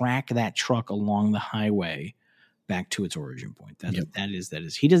and track that truck along the highway back to its origin point. That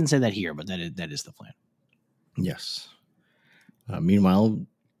is. He doesn't say that here, but that is the plan. Yes. Meanwhile,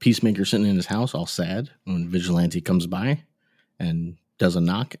 Peacemaker sitting in his house, all sad, when Vigilante comes by and does a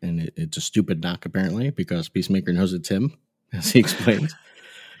knock, and it's a stupid knock apparently because Peacemaker knows it's him. As he explains,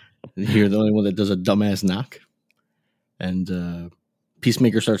 you're the only one that does a dumbass knock. And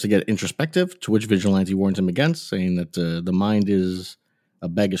Peacemaker starts to get introspective, to which Vigilante warns him against, saying that the mind is a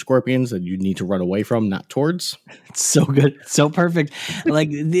bag of scorpions that you need to run away from, not towards. It's so good. So perfect. Like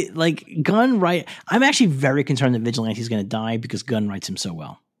Gunn, right? I'm actually very concerned that Vigilante is going to die because Gunn writes him so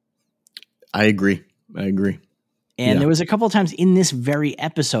well. I agree. And there was a couple of times in this very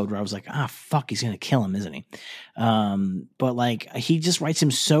episode where I was like, fuck, he's going to kill him, isn't he? But like, he just writes him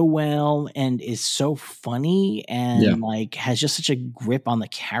so well and is so funny and like has just such a grip on the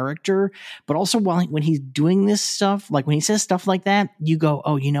character. But also when he's doing this stuff, like when he says stuff like that, you go,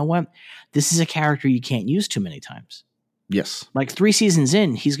 oh, you know what? This is a character you can't use too many times. Yes. Like 3 seasons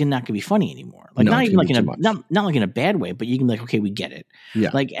in, he's not going to be funny anymore. Like not even like not like in a bad way, but you can be like, okay, we get it. Yeah.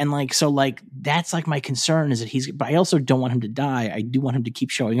 Like, and like, so like, that's like my concern is that but I also don't want him to die. I do want him to keep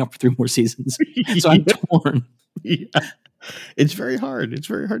showing up for 3 more seasons. So I'm torn. Yeah. It's very hard. It's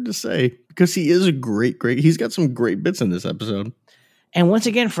very hard to say because he is a great, he's got some great bits in this episode. And once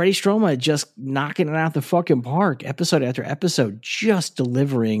again, Freddie Stroma just knocking it out the fucking park, episode after episode, just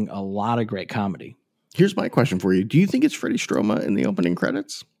delivering a lot of great comedy. Here's my question for you. Do you think it's Freddie Stroma in the opening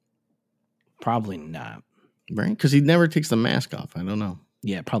credits? Probably not. Right? Because he never takes the mask off. I don't know.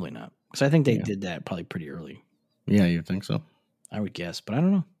 Yeah, probably not. Because I think they did that probably pretty early. Yeah, you think so? I would guess, but I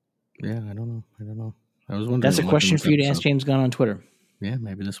don't know. Yeah, I don't know. I was wondering. That's a question for you to ask James Gunn on Twitter. Yeah,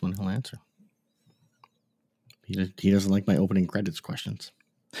 maybe this one he'll answer. He doesn't like my opening credits questions.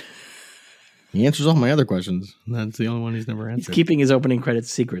 He answers all my other questions. That's the only one he's never answered. He's keeping his opening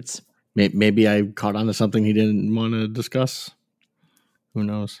credits secrets. Maybe I caught on to something he didn't want to discuss. Who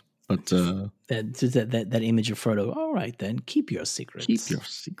knows? But that image of Frodo. All right, then keep your secrets. Keep your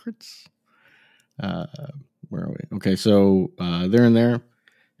secrets. Where are we? Okay, so they're in there,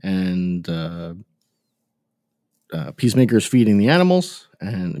 and Peacemaker's feeding the animals,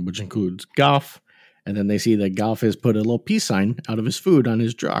 and which includes Goff. And then they see that Goff has put a little peace sign out of his food on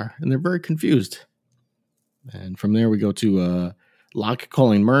his jar, and they're very confused. And from there, we go to Locke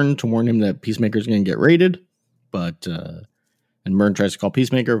calling Murn to warn him that Peacemaker's going to get raided, and Murn tries to call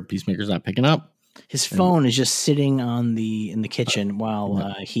Peacemaker, but Peacemaker's not picking up. His phone is just sitting in the kitchen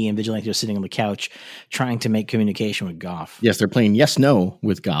while he and Vigilante are sitting on the couch trying to make communication with Goff. Yes, they're playing yes no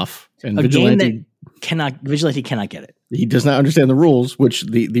with Goff, and Vigilante cannot get it. He does not understand the rules, which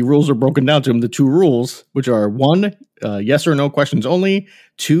the rules are broken down to him. The 2 rules, which are 1, yes or no questions only.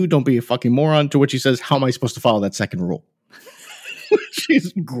 2, don't be a fucking moron. To which he says, how am I supposed to follow that second rule? Which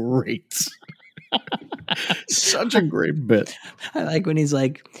is great. Such a great bit. I like when he's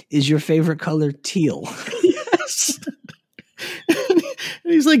like, is your favorite color teal? Yes. And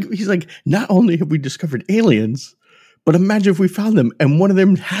he's like, not only have we discovered aliens, but imagine if we found them and one of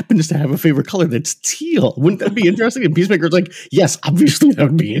them happens to have a favorite color that's teal. Wouldn't that be interesting? And Peacemaker's like, yes, obviously that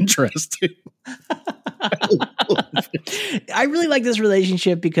would be interesting. I really like this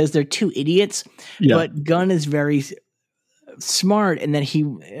relationship because they're 2 idiots, but Gunn is very smart, and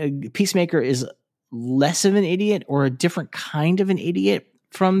that Peacemaker is less of an idiot or a different kind of an idiot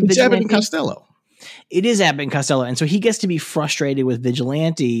from Vigilante. Abbott and Costello. It is Abbott and Costello, and so he gets to be frustrated with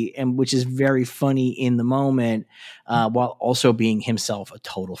Vigilante, and which is very funny in the moment, while also being himself a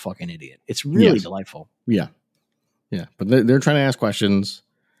total fucking idiot. It's really delightful. Yeah, but they're trying to ask questions.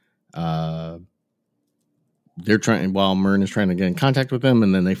 while Murn is trying to get in contact with them,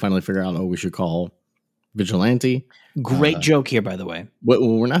 and then they finally figure out, we should call Vigilante. Great joke here, by the way. Well,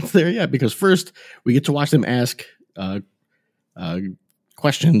 we're not there yet, because first we get to watch them ask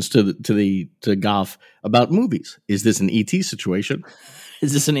questions to Goff about movies. Is this an ET situation?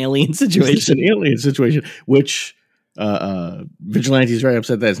 Is this an alien situation? Is this an alien situation? Which Vigilante is very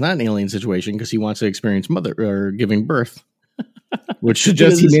upset that it's not an alien situation, because he wants to experience giving birth. Which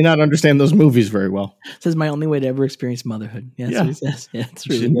suggests he may not understand those movies very well. Says my only way to ever experience motherhood. Yeah, that's what he says. Yeah, it's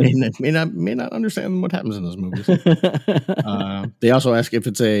really may not understand what happens in those movies. They also ask if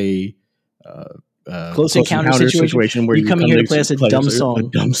it's a close encounter situation where you come here to play us a dumb song. A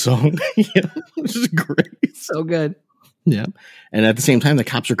dumb song, yeah, which is great. So good. Yeah, and at the same time, the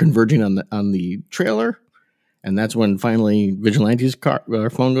cops are converging on the trailer, and that's when finally Vigilante's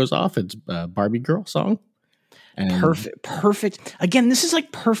phone goes off. It's a Barbie Girl song. And perfect. Again, this is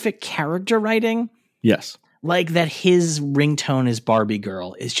like perfect character writing. Yes. Like that his ringtone is Barbie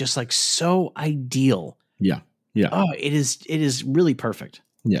Girl is just like so ideal. Yeah. Yeah. Oh, it is really perfect.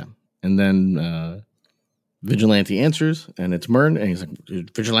 Yeah. And then Vigilante answers, and it's Murn, and he's like,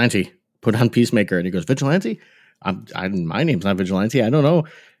 Vigilante, put on Peacemaker. And he goes, Vigilante? My name's not Vigilante. I don't know.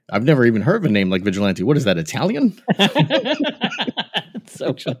 I've never even heard of a name like Vigilante. What is that, Italian? It's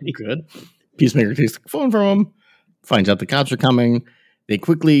so funny. Good. Peacemaker takes the phone from him, finds out the cops are coming. They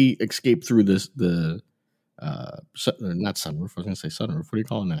quickly escape through not sunroof. I was going to say sunroof. What do you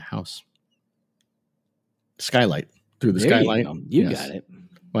call it in that house? Skylight. Through the skylight. You got it.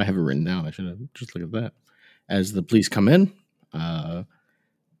 Well, I have it written down. I should have just looked at that. As the police come in, the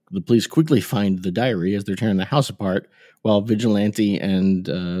police quickly find the diary as they're tearing the house apart, while Vigilante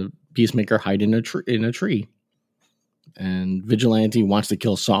and Peacemaker hide in a tree. And Vigilante wants to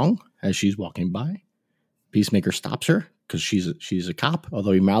kill Song as she's walking by. Peacemaker stops her because she's a cop,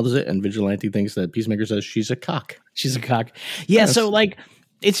 although he mouths it, and Vigilante thinks that Peacemaker says she's a cock. She's a cock. Yeah, so like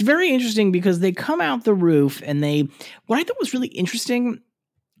it's very interesting because they come out the roof and what I thought was really interesting,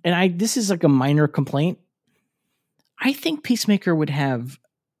 and this is like a minor complaint. I think Peacemaker would have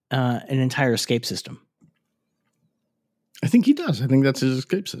an entire escape system. I think he does. I think that's his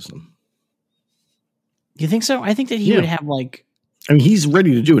escape system. You think so? I think that he would have like. I mean, he's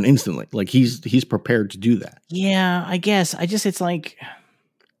ready to do it instantly. Like he's prepared to do that. Yeah, I guess. It's like,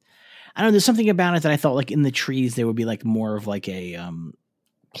 I don't know. There's something about it that I thought like in the trees there would be like more of like a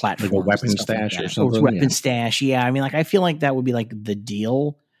platform, like a weapon stash or something. Weapon stash. Yeah, I mean, like I feel like that would be like the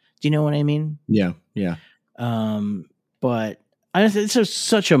deal. Do you know what I mean? Yeah, yeah. But it's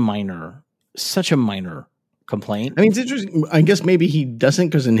such a minor complaint. I mean, it's interesting. I guess maybe he doesn't,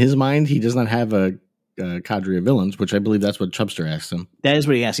 because in his mind he does not have a cadre of villains, which I believe that's what Chubster asked him. That is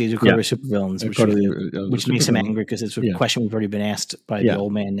what he asked. He's a cadre of supervillains, which makes him angry because it's a question we've already been asked by the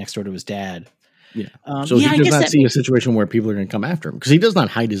old man next door to his dad. Yeah. So he does not see a situation where people are going to come after him, because he does not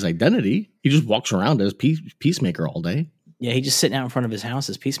hide his identity. He just walks around as Peacemaker all day. Yeah, he's just sitting out in front of his house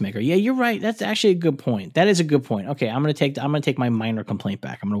as Peacemaker. Yeah, you're right. That's actually a good point. That is a good point. Okay, I'm gonna take my minor complaint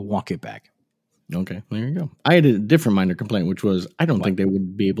back. I'm gonna walk it back. Okay, there you go. I had a different minor complaint, which was I don't think they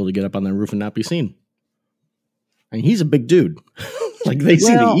would be able to get up on the roof and not be seen. I mean, he's a big dude. Like they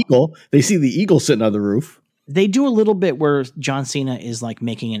see the eagle. They see the eagle sitting on the roof. They do a little bit where John Cena is like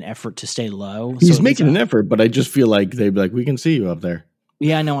making an effort to stay low. He's making an effort, but I just feel like they'd be like, "We can see you up there."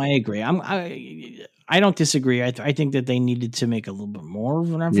 Yeah, no, I agree. I don't disagree. I think that they needed to make a little bit more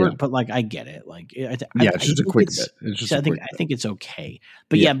of an effort, but like I get it. Like it's just a quick bit. I think it's okay.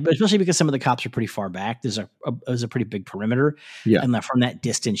 But but especially because some of the cops are pretty far back. There's a pretty big perimeter. Yeah, and from that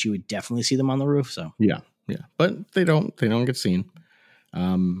distance, you would definitely see them on the roof. So yeah, but they don't get seen.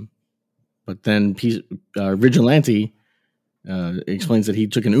 But then Vigilante explains that he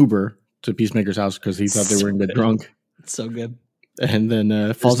took an Uber to Peacemaker's house because he thought they were in bed drunk. It's so good. And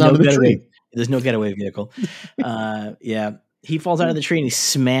then falls out of the tree. There's no getaway vehicle. He falls out of the tree and he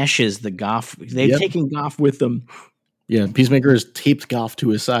smashes the Goff. They've taken Goff with them. Yeah, Peacemaker has taped Goff to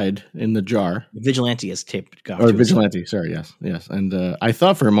his side in the jar. Vigilante has taped Goff. Or Vigilante, sorry, yes. And I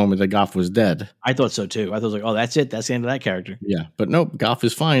thought for a moment that Goff was dead. I thought so too. I thought like, oh, that's it. That's the end of that character. Yeah, but nope, Goff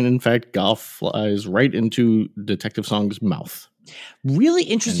is fine. In fact, Goff flies right into Detective Song's mouth. Really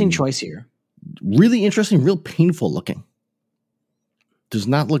interesting choice here. Really interesting, real painful looking. Does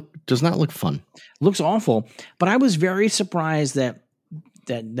not look fun. Looks awful. But I was very surprised that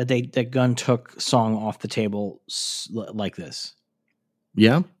Gunn took Song off the table like this.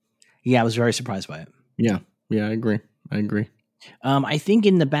 Yeah? Yeah, I was very surprised by it. Yeah, I agree. I think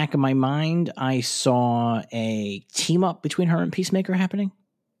in the back of my mind, I saw a team up between her and Peacemaker happening.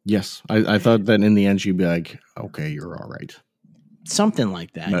 Yes. I thought that in the end she'd be like, okay, you're all right. Something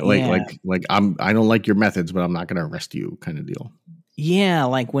like that. Like I don't like your methods, but I'm not going to arrest you kind of deal. Yeah,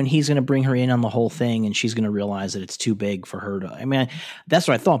 like when he's going to bring her in on the whole thing, and she's going to realize that it's too big for her to. I mean, that's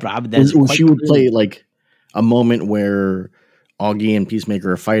what I thought. But she would play like a moment where Augie and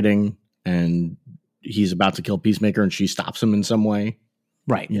Peacemaker are fighting, and he's about to kill Peacemaker, and she stops him in some way,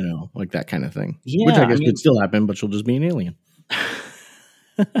 right? You know, like that kind of thing. Yeah, which I guess could still happen, but she'll just be an alien.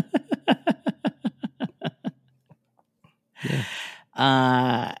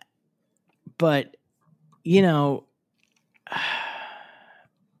 Yeah. But you know.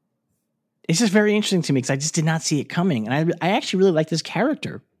 It's just very interesting to me because I just did not see it coming. And I actually really like this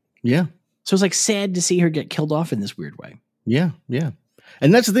character. Yeah. So it's like sad to see her get killed off in this weird way. Yeah. Yeah.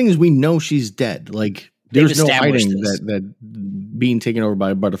 And that's the thing is we know she's dead. Like there's no hiding that being taken over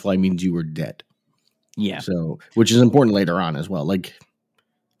by a butterfly means you were dead. Yeah. So, which is important later on as well. Like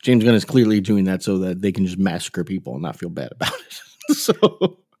James Gunn is clearly doing that so that they can just massacre people and not feel bad about it.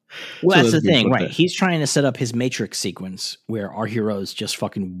 Well, that's the thing, right? He's trying to set up his Matrix sequence where our heroes just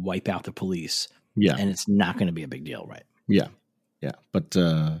fucking wipe out the police. Yeah. And it's not going to be a big deal, right? Yeah. Yeah. But,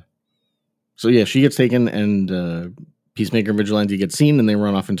 so yeah, she gets taken and Peacemaker and Vigilante get seen and they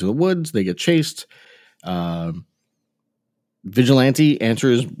run off into the woods. They get chased. Vigilante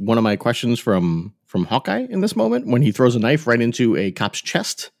answers one of my questions from Hawkeye in this moment when he throws a knife right into a cop's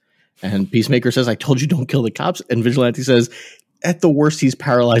chest. And Peacemaker says, I told you don't kill the cops. And Vigilante says, at the worst, he's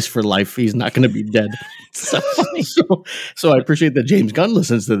paralyzed for life. He's not going to be dead. So funny. So I appreciate that James Gunn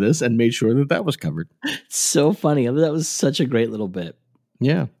listens to this and made sure that was covered. So funny. I mean, that was such a great little bit.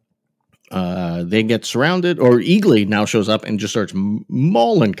 Yeah. They get surrounded, or Eagly now shows up and just starts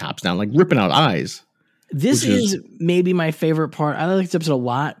mauling cops down, like ripping out eyes. This is maybe my favorite part. I like this episode a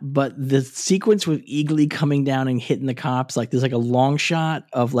lot, but the sequence with Eagly coming down and hitting the cops, like there's like a long shot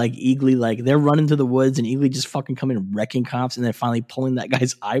of like Eagly, like they're running through the woods and Eagly just fucking coming and wrecking cops and then finally pulling that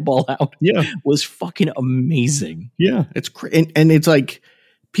guy's eyeball out. Yeah. Was fucking amazing. Yeah. It's and it's like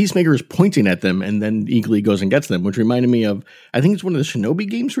Peacemaker is pointing at them and then Eagly goes and gets them, which reminded me of, I think it's one of the Shinobi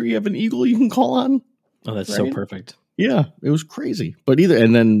games where you have an eagle you can call on. Oh, that's so perfect. Yeah, it was crazy. But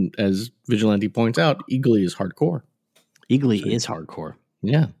and then as Vigilante points out, Eagly is hardcore. Eagly is hardcore.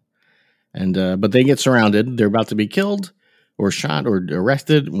 Yeah. And but they get surrounded. They're about to be killed or shot or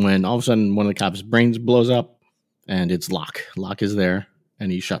arrested when all of a sudden one of the cops' brains blows up and it's Locke. Locke is there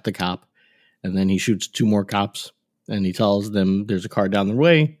and he shot the cop and then he shoots two more cops and he tells them there's a car down the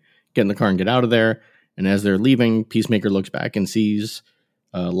way, get in the car and get out of there. And as they're leaving, Peacemaker looks back and sees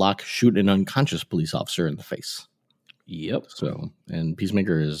Locke shoot an unconscious police officer in the face. Yep. So, and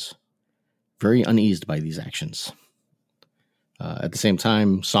Peacemaker is very uneased by these actions. At the same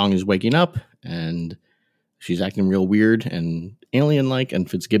time, Song is waking up and she's acting real weird and alien-like, and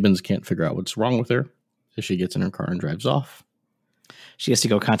Fitzgibbons can't figure out what's wrong with her. So she gets in her car and drives off. She has to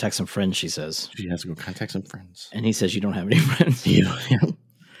go contact some friends, she says. She has to go contact some friends. And he says, you don't have any friends. Yeah,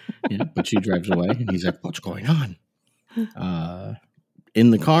 but she drives away and he's like, what's going on?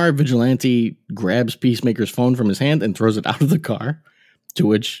 In the car, Vigilante grabs Peacemaker's phone from his hand and throws it out of the car, to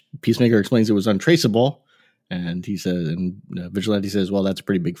which Peacemaker explains it was untraceable. And he says, and Vigilante says, well, that's a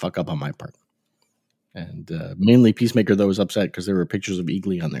pretty big fuck up on my part. And mainly Peacemaker, though, was upset because there were pictures of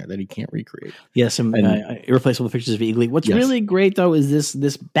Eagly on there that he can't recreate. Yeah, some irreplaceable pictures of Eagly. What's really great, though, is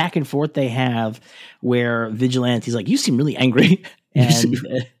this back and forth they have where Vigilante's like, you seem really angry. And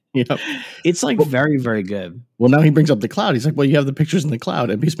Yep. It's like very, very good. Well, now he brings up the cloud. He's like, well, you have the pictures in the cloud.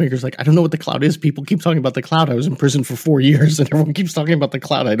 And Peacemaker's like, I don't know what the cloud is. People keep talking about the cloud. I was in prison for 4 years and everyone keeps talking about the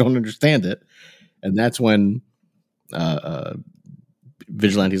cloud. I don't understand it. And that's when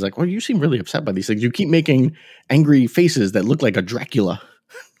Vigilante's like, well, you seem really upset by these things. You keep making angry faces that look like a Dracula,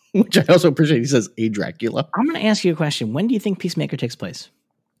 which I also appreciate. He says a Dracula. I'm going to ask you a question. When do you think Peacemaker takes place?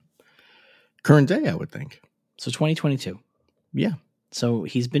 Current day, I would think. So 2022. Yeah. So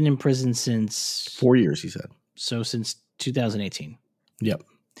he's been in prison since 4 years, he said. So since 2018. Yep.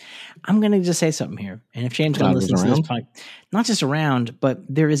 I'm going to just say something here. And if James Gunn listens to this podcast, not just around, but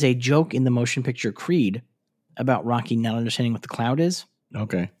there is a joke in the motion picture Creed about Rocky not understanding what the cloud is.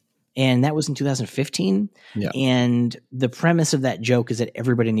 Okay. And that was in 2015. Yeah. And the premise of that joke is that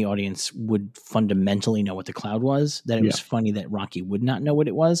everybody in the audience would fundamentally know what the cloud was, that it was funny that Rocky would not know what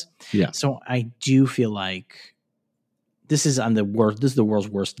it was. Yeah. So I do feel like this is the world's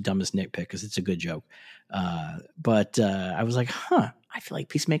worst, dumbest nitpick because it's a good joke. But I was like, I feel like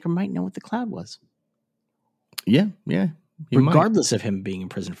Peacemaker might know what the cloud was. Yeah, yeah. Regardless of him being in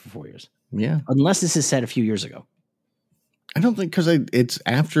prison for 4 years. Yeah. Unless this is said a few years ago. I don't think, because it's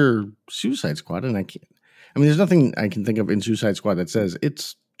after Suicide Squad, and there's nothing I can think of in Suicide Squad that says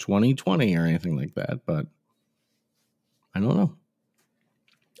it's 2020 or anything like that, but I don't know.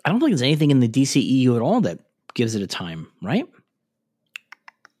 I don't think there's anything in the DCEU at all that gives it a time, right?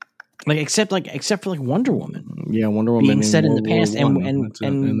 Like except for like Wonder Woman. Yeah, Wonder Woman being set in the past and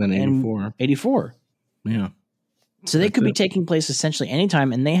then 84. 84. Yeah. So they could be taking place essentially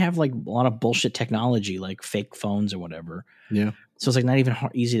anytime, and they have like a lot of bullshit technology, like fake phones or whatever. Yeah. So it's like not even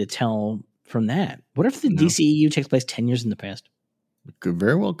easy to tell from that. What if the DCEU takes place 10 years in the past? Could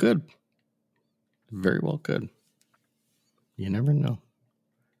very well could. Very well could. You never know.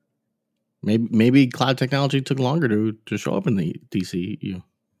 Maybe cloud technology took longer to show up in the DCEU.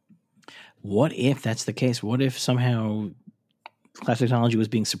 What if that's the case? What if somehow cloud technology was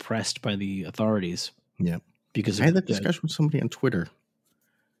being suppressed by the authorities? Yeah. Because I had that discussion with somebody on Twitter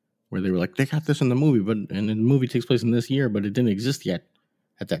where they were like, they got this in the movie, and the movie takes place in this year, but it didn't exist yet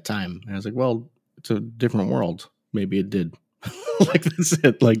at that time. And I was like, well, it's a different world. Maybe it did. Like, that's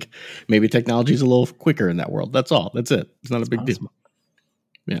it. Like, maybe technology is a little quicker in that world. That's all. That's it. It's not a big deal.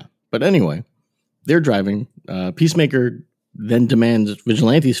 Yeah. But anyway, they're driving. Peacemaker then demands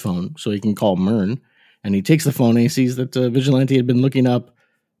Vigilante's phone so he can call Murn. And he takes the phone and he sees that Vigilante had been looking up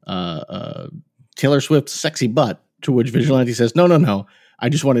Taylor Swift's sexy butt, to which Vigilante says, no. I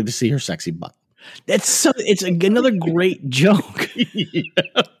just wanted to see her sexy butt. It's another great joke.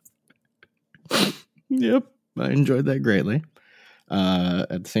 Yep. I enjoyed that greatly.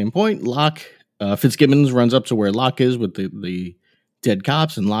 At the same point, Locke, Fitzgibbons runs up to where Locke is with the dead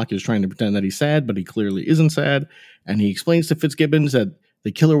cops, and Locke is trying to pretend that he's sad, but he clearly isn't sad. And he explains to Fitzgibbons that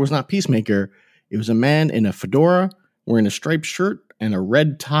the killer was not Peacemaker. It was a man in a fedora wearing a striped shirt and a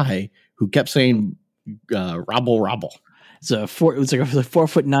red tie who kept saying, "Robble." It's like a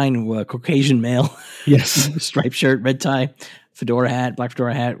 4'9" Caucasian male. Yes. Striped shirt, red tie, fedora hat, black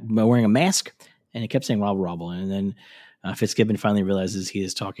fedora hat, wearing a mask. And he kept saying "Robble." And then Fitzgibbon finally realizes he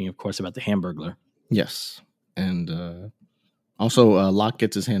is talking, of course, about the Hamburglar. Yes. And also, Locke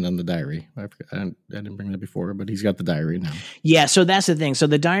gets his hand on the diary. I didn't bring that before, but he's got the diary now. Yeah, so that's the thing. So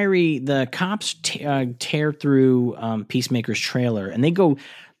the diary, the cops tear through Peacemaker's trailer, and they go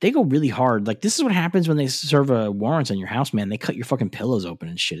really hard. Like, this is what happens when they serve a warrant on your house, man. They cut your fucking pillows open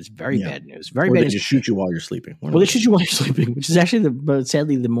and shit. It's very bad news. Very bad. They news. just shoot you while you're sleeping. Well, they shoot you while you're sleeping, which is actually but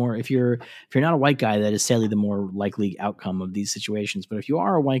sadly the more, if you're not a white guy, that is sadly the more likely outcome of these situations. But if you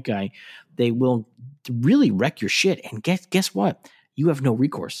are a white guy, they will really wreck your shit. And guess what? You have no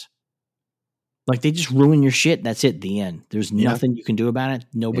recourse. Like, they just ruin your shit. That's it. The end. There's nothing you can do about it.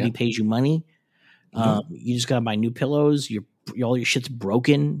 Nobody pays you money. You just gotta buy new pillows. All your shit's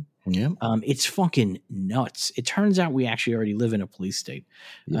broken. Yeah. It's fucking nuts. It turns out we actually already live in a police state.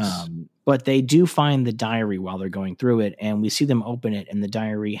 Yes. But they do find the diary while they're going through it, and we see them open it, and the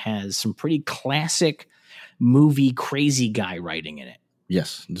diary has some pretty classic movie crazy guy writing in it.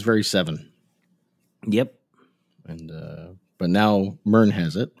 Yes. It's very Seven. Yep. And but now Murn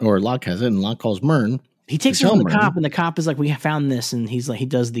has it, or Locke has it, and Locke calls Murn. He takes it from the cop, and the cop is like, "We found this," and he's like, he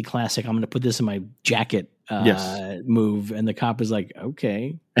does the classic, "I'm going to put this in my jacket" move, and the cop is like,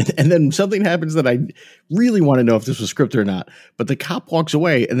 "Okay." And then something happens that I really want to know if this was scripted or not. But the cop walks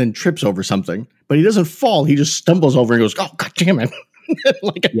away and then trips over something, but he doesn't fall. He just stumbles over and goes, "Oh, God damn it!"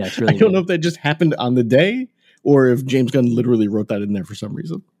 Like, it's really I don't know if that just happened on the day or if James Gunn literally wrote that in there for some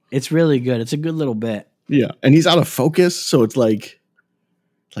reason. It's really good. It's a good little bit. Yeah, and he's out of focus, so it's like,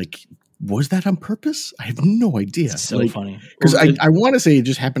 was that on purpose? I have no idea. It's so funny. Because I want to say it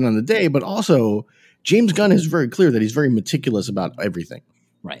just happened on the day, but also James Gunn is very clear that he's very meticulous about everything.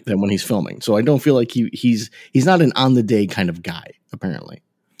 Right. That when he's filming. So I don't feel like he's not an on the day kind of guy, apparently.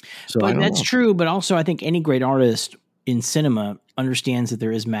 So but that's true. But also I think any great artist in cinema understands that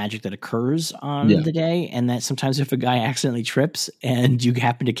there is magic that occurs on the day, and that sometimes if a guy accidentally trips and you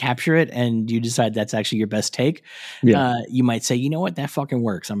happen to capture it and you decide that's actually your best take, you might say, you know what, that fucking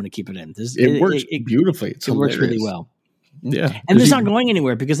works. I'm going to keep it in. It works beautifully. It works really well. Yeah. And it's not going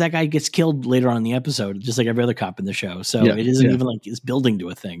anywhere because that guy gets killed later on in the episode, just like every other cop in the show. So it isn't even like it's building to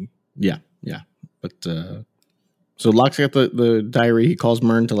a thing. Yeah. Yeah. But so Locke's got the diary. He calls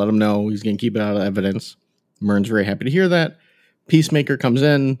Murn to let him know he's going to keep it out of evidence. Murn's very happy to hear that. Peacemaker comes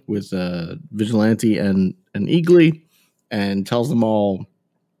in with Vigilante and Eagly and tells them all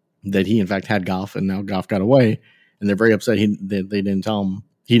that he in fact had Goff, and now Goff got away, and they're very upset. They didn't tell him.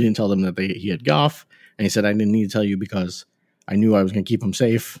 He didn't tell them that he had Goff, and he said, "I didn't need to tell you because I knew I was going to keep him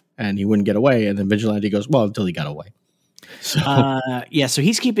safe and he wouldn't get away." And then Vigilante goes, "Well, until he got away." So so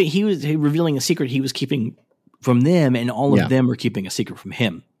he was revealing a secret he was keeping from them, and all of them are keeping a secret from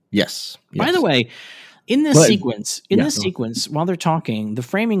him. Yes. By the way, In this sequence, while they're talking, the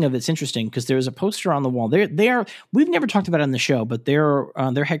framing of it's interesting because there's a poster on the wall. We've never talked about it on the show, but their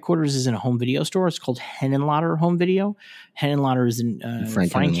headquarters is in a home video store. It's called Henenlotter Home Video. Henenlotter is in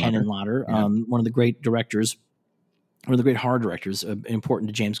Frank Henenlotter, one of the great directors, one of the great horror directors, important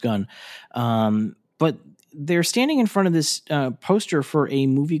to James Gunn. But they're standing in front of this poster for a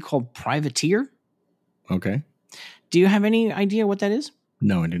movie called Privateer. Okay. Do you have any idea what that is?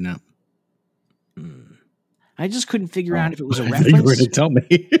 No, I do not. I just couldn't figure out if it was a reference. reference. You were to tell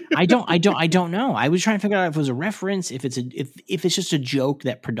me. I don't know. I was trying to figure out if it was a reference, if it's just a joke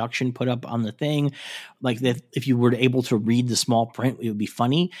that production put up on the thing, like that if you were able to read the small print, it would be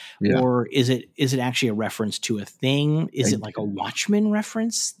funny. Yeah. Or is it actually a reference to a thing? Is it like a Watchmen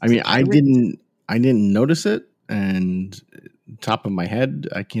reference? I mean, I didn't notice it, and top of my head,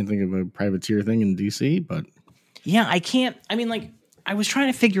 I can't think of a Privateer thing in DC, but yeah, I can't. I mean, like I was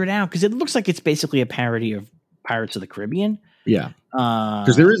trying to figure it out because it looks like it's basically a parody of Pirates of the Caribbean. Yeah.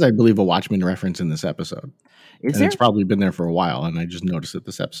 Because there is, I believe, a Watchmen reference in this episode. Is there? It's probably been there for a while, and I just noticed it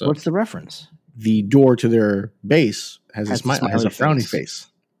this episode. What's the reference? The door to their base has a frowny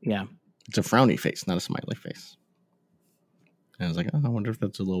face. Yeah. It's a frowny face, not a smiley face. And I was like, oh, I wonder if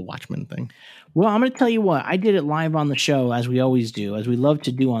that's a little Watchmen thing. Well, I'm going to tell you what. I did it live on the show, as we always do, as we love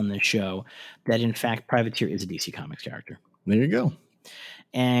to do on this show, that in fact Privateer is a DC Comics character. There you go.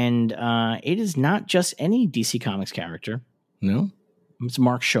 And it is not just any DC Comics character. No? It's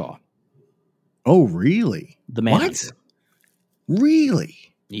Mark Shaw. Oh, really? The Manhunter. Really?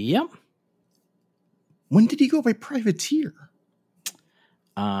 Yep. When did he go by Privateer?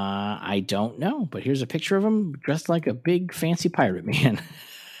 I don't know, but here's a picture of him dressed like a big fancy pirate man.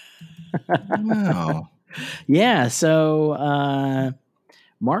 Wow. Yeah, so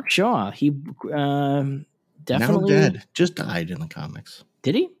Mark Shaw, he definitely now dead, just died in the comics.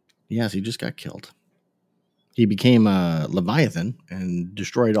 Did he? Yes, he just got killed. He became a Leviathan and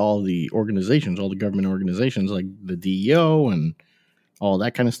destroyed all the organizations, all the government organizations like the DEO and all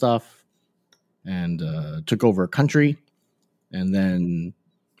that kind of stuff, and took over a country, and then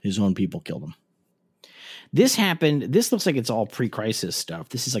his own people killed him. This happened. This looks like it's all pre-crisis stuff.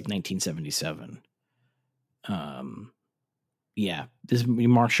 This is like 1977. Yeah, this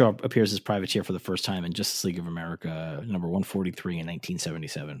Mark Shaw appears as Privateer for the first time in Justice League of America number 143 in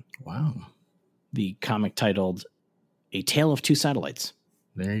 1977. Wow. The comic titled A Tale of Two Satellites.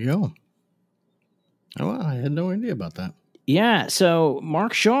 There you go. Oh, wow, I had no idea about that. Yeah, so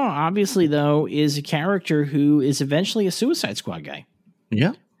Mark Shaw, obviously, though, is a character who is eventually a Suicide Squad guy.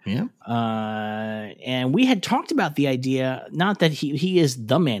 Yeah, yeah. And we had talked about the idea, not that he is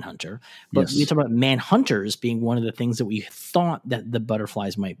the Manhunter, but we talked about Manhunters being one of the things that we thought that the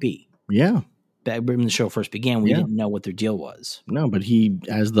Butterflies might be. Yeah. Back when the show first began, we didn't know what their deal was. No, but he,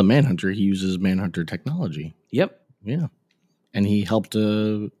 as the Manhunter, he uses Manhunter technology. Yep. Yeah. And he helped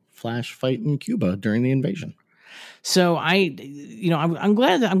Flash fight in Cuba during the invasion. So I'm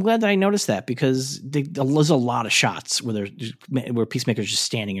glad that I noticed that because there's a lot of shots where Peacemaker's just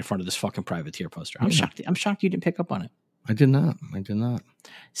standing in front of this fucking Privateer poster. I'm shocked you didn't pick up on it. I did not.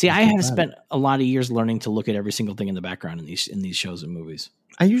 See, I have spent a lot of years learning to look at every single thing in the background in these shows and movies.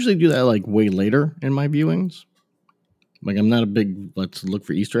 I usually do that like way later in my viewings. Like I'm not a big let's look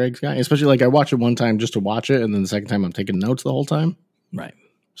for Easter eggs guy, especially like I watch it one time just to watch it, and then the second time I'm taking notes the whole time. Right.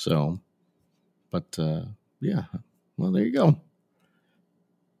 So, but yeah. Well, there you go.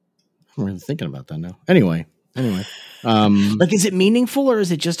 I'm really thinking about that now. Anyway. Like, is it meaningful or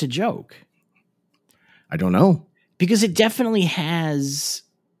is it just a joke? I don't know. Because it definitely has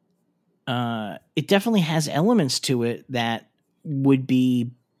elements to it that would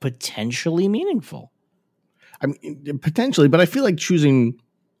be potentially meaningful. I mean, potentially, but I feel like choosing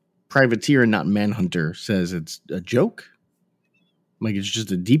Privateer and not Manhunter says it's a joke. Like it's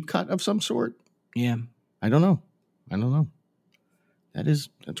just a deep cut of some sort. Yeah. I don't know. That's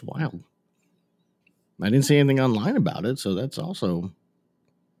wild. I didn't see anything online about it, so that's also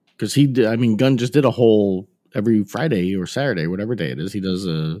because Gunn just did a whole every Friday or Saturday, whatever day it is, he does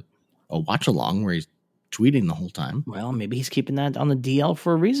a watch along where he's tweeting the whole time. Well, maybe he's keeping that on the DL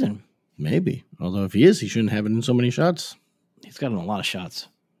for a reason. Maybe. Although if he is, he shouldn't have it in so many shots. He's got in a lot of shots.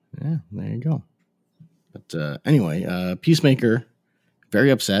 Yeah, there you go. But anyway, Peacemaker, very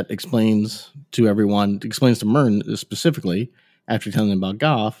upset, explains to Murn specifically, after telling him about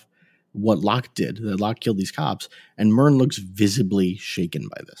Goff, what Locke did. That Locke killed these cops. And Murn looks visibly shaken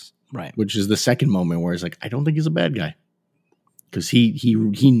by this. Right. Which is the second moment where he's like, I don't think he's a bad guy. Because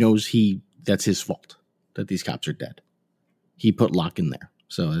he knows that's his fault that these cops are dead. He put Locke in there.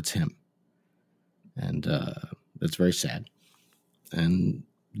 So it's him. And that's very sad. And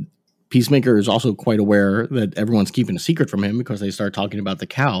Peacemaker is also quite aware that everyone's keeping a secret from him because they start talking about the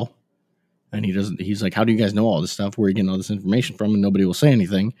cow. And he's like, how do you guys know all this stuff? Where are you getting all this information from? And nobody will say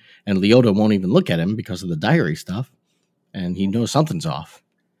anything. And Leota won't even look at him because of the diary stuff. And he knows something's off.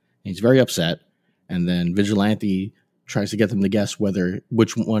 He's very upset. And then Vigilante tries to get them to guess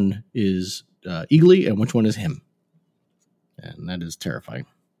which one is Eagly and which one is him. And that is terrifying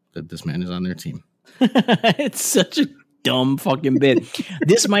that this man is on their team. It's such a dumb fucking bit.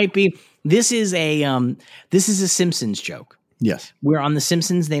 This is a Simpsons joke. Yes. Where on The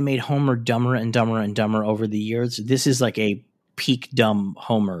Simpsons, they made Homer dumber and dumber and dumber over the years. This is like a peak dumb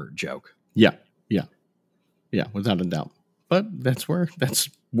Homer joke. Yeah, without a doubt. But that's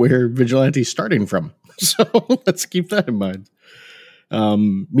where Vigilante's starting from. So let's keep that in mind.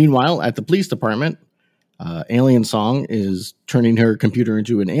 Meanwhile, at the police department, Alien Song is turning her computer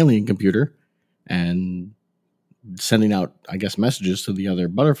into an alien computer and sending out, I guess, messages to the other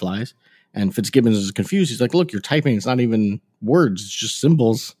butterflies. And Fitzgibbons is confused. He's like, look, you're typing. It's not even words. It's just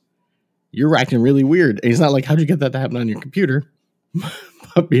symbols. You're acting really weird. And he's not like, how'd you get that to happen on your computer?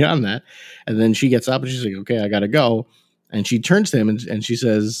 But beyond that. And then she gets up and she's like, okay, I got to go. And she turns to him and she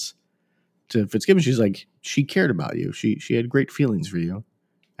says to Fitzgibbons, she's like, she cared about you. She had great feelings for you.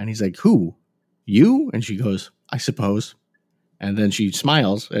 And he's like, who? You? And she goes, I suppose. And then she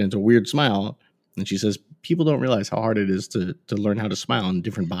smiles, and it's a weird smile. And she says, people don't realize how hard it is to learn how to smile in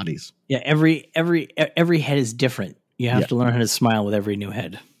different bodies. Yeah, every head is different. You have to learn how to smile with every new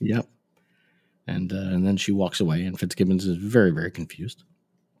head. Yep. And then she walks away, and Fitzgibbons is very, very confused.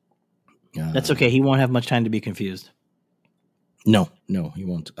 That's okay. He won't have much time to be confused. No, he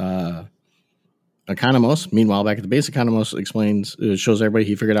won't. Economos, meanwhile, back at the base, Economos shows everybody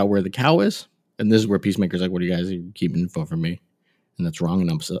he figured out where the cow is. And this is where Peacemaker's like, what are you guys keeping info from me? And that's wrong,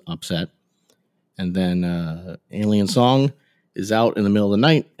 and I'm upset. And then Alien Song is out in the middle of the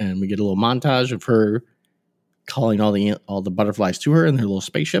night, and we get a little montage of her calling all the butterflies to her in their little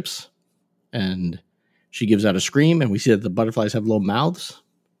spaceships. And she gives out a scream, and we see that the butterflies have little mouths,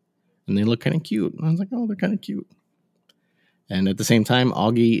 and they look kind of cute. And I was like, oh, they're kind of cute. And at the same time,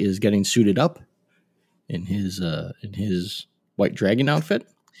 Augie is getting suited up in his white dragon outfit.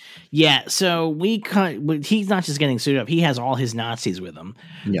 Yeah, so he's not just getting suited up. He has all his Nazis with him.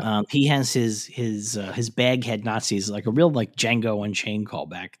 Yeah. He has his baghead Nazis, like a real like Django Unchained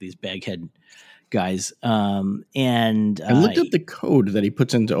callback. These baghead guys. And I looked up the code that he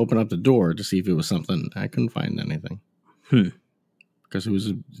puts in to open up the door to see if it was something. I couldn't find anything. Because it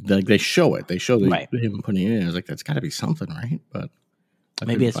was like they show it. They show him putting it in. I was like, that's got to be something, right? But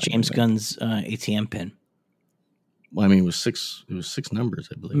maybe it's James Gunn's ATM pin. Well, I mean, it was six numbers,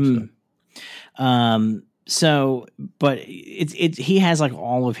 I believe. So, but he has like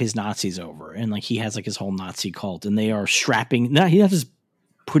all of his Nazis over, and like he has like his whole Nazi cult, and they are strapping. No, he's not just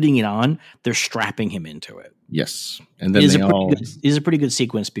putting it on; they're strapping him into it. Yes, and then it is a pretty good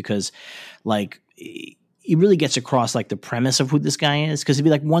sequence because, like, he really gets across like the premise of who this guy is. Because it'd be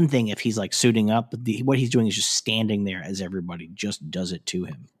like one thing if he's like suiting up, but what he's doing is just standing there as everybody just does it to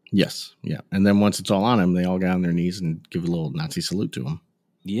him. Yes, yeah. And then once it's all on him, they all get on their knees and give a little Nazi salute to him.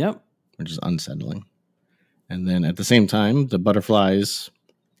 Yep. Which is unsettling. And then at the same time, the butterflies,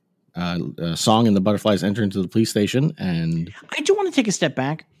 Song and the butterflies enter into the police station. And I do want to take a step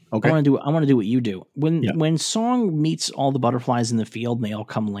back. Okay. I want to do what you do. When Song meets all the butterflies in the field and they all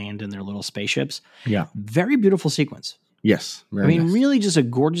come land in their little spaceships. Yeah. Very beautiful sequence. Yes. Very nice. Really just a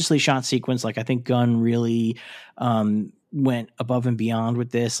gorgeously shot sequence. Like I think Gunn really went above and beyond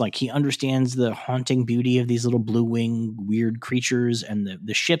with this. Like he understands the haunting beauty of these little blue wing weird creatures, and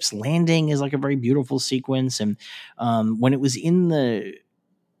the ship's landing is like a very beautiful sequence. And when it was in the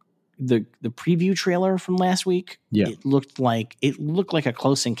preview trailer from last week, it looked like a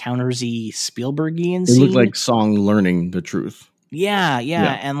Close Encounters-y Spielbergian scene. It looked like Song learning the truth. Yeah.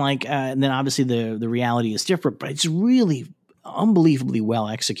 And like and then obviously the reality is different, but it's really unbelievably well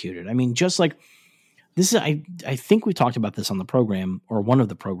executed. I mean, just like this is I think we talked about this on the program or one of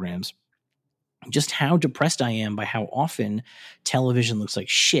the programs, just how depressed I am by how often television looks like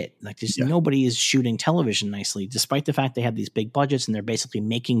shit. Like just nobody is shooting television nicely, despite the fact they have these big budgets and they're basically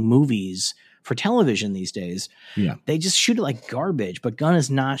making movies for television these days. Yeah. They just shoot it like garbage, but Gunn is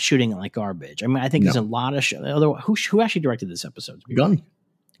not shooting it like garbage. I mean, I think there's a lot of although who actually directed this episode? Gunn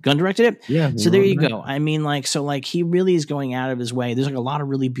directed it? Yeah. So there you go. I mean, like, so like he really is going out of his way. There's like a lot of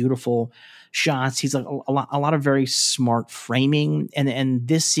really beautiful shots. He's like a lot of very smart framing, and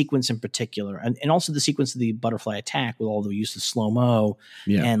this sequence in particular, and also the sequence of the butterfly attack with all the use of slow-mo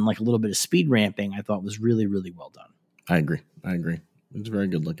and like a little bit of speed ramping, I thought was really, really well done. I agree. It's very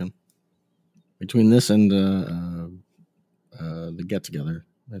good looking. Between this and the get together,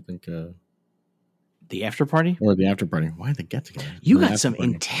 I think the after party or the after party. Why the get together? You got some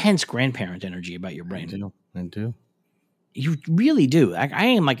intense grandparent energy about your brain. I do. You really do. I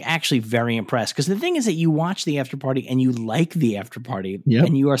am like actually very impressed because the thing is that you watch the after party and you like the after party,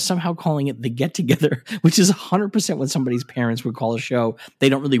 and you are somehow calling it the get together, which is 100% what somebody's parents would call a show they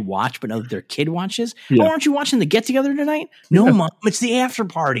don't really watch, but know that their kid watches. Yeah. Oh, aren't you watching the get together tonight? No, Mom, it's the after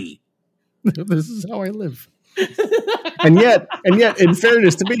party. This is how I live. and yet, in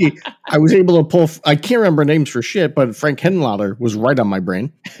fairness to me, I was able to pull. I can't remember names for shit, but Frank Henenlotter was right on my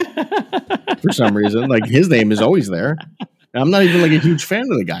brain for some reason. Like his name is always there. And I'm not even like a huge fan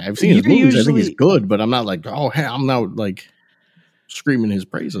of the guy. I've seen his movies. I think he's good, but I'm not like, oh, hey, I'm not like screaming his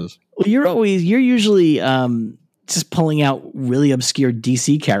praises. Well, you're usually just pulling out really obscure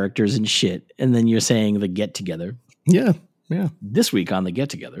DC characters and shit, and then you're saying the get together. Yeah. This week on the get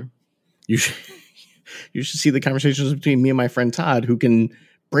together, you should see the conversations between me and my friend Todd, who can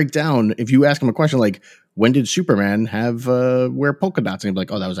break down. If you ask him a question like, when did Superman have wear polka dots? And he'd be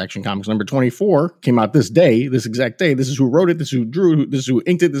like, oh, that was Action Comics number 24. Came out this day, this exact day. This is who wrote it. This is who drew it. This is who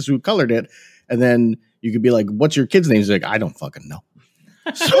inked it. This is who colored it. And then you could be like, what's your kid's name? He's like, I don't fucking know.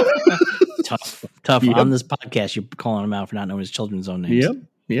 Tough. Yep. On this podcast, you're calling him out for not knowing his children's own names.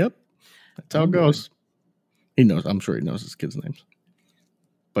 Yep. That's how it goes. He knows. I'm sure he knows his kids' names.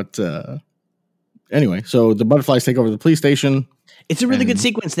 But anyway, so the butterflies take over the police station. It's a really good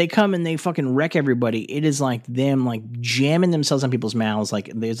sequence. They come and they fucking wreck everybody. It is like them like jamming themselves on people's mouths. Like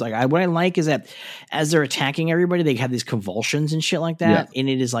there's like what I like is that as they're attacking everybody, they have these convulsions and shit like that, and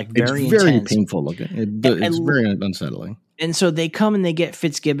it is like very intense. Painful looking. It's very unsettling. And so they come and they get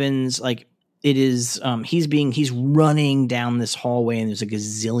Fitzgibbons. Like it is, he's running down this hallway, and there's like a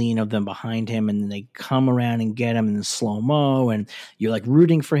gazillion of them behind him, and then they come around and get him in slow mo, and you're like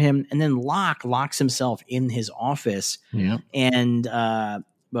rooting for him. And then Locke locks himself in his office, and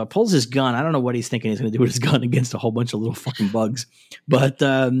pulls his gun. I don't know what he's thinking he's going to do with his gun against a whole bunch of little fucking bugs, but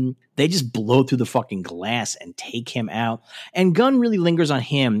they just blow through the fucking glass and take him out. And Gunn really lingers on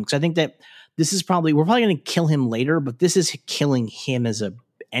him because I think that this is we're probably going to kill him later, but this is killing him as a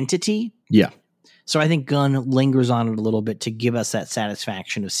entity. Yeah. So I think Gunn lingers on it a little bit to give us that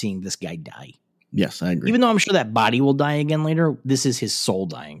satisfaction of seeing this guy die. Yes, I agree. Even though I'm sure that body will die again later, this is his soul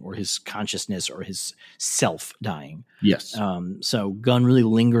dying, or his consciousness, or his self dying. Yes. So Gunn really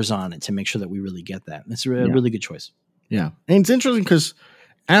lingers on it to make sure that we really get that. It's a really good choice. Yeah. And it's interesting because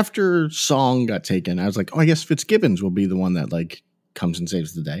after Song got taken, I was like, oh, I guess Fitzgibbons will be the one that like comes and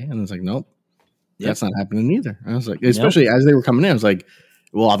saves the day. And it's like, nope, that's not happening either. I was like, especially as they were coming in, I was like,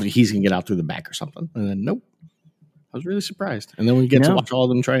 well, obviously he's going to get out through the back or something. And then, nope. I was really surprised. And then we get to watch all of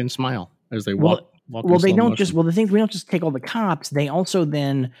them try and smile as they walk. Well, they don't just, the thing, we don't just take all the cops. They also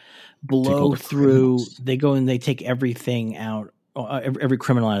then blow through, they go and they take everything out, every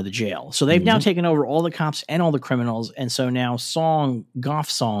criminal out of the jail. So they've now taken over all the cops and all the criminals. And so now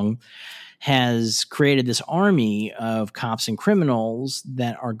Goff Song has created this army of cops and criminals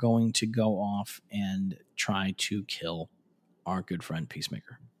that are going to go off and try to kill our good friend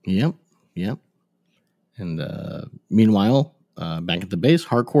Peacemaker. Yep. And meanwhile, back at the base,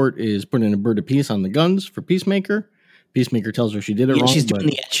 Harcourt is putting a bird of peace on the guns for Peacemaker. Peacemaker tells her she did it wrong. She's doing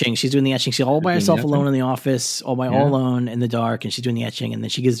the etching. She's all by herself alone in the office, all alone in the dark, and she's doing the etching. And then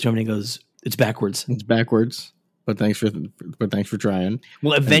she gives it to him and he goes, "It's backwards. It's backwards." But thanks for trying.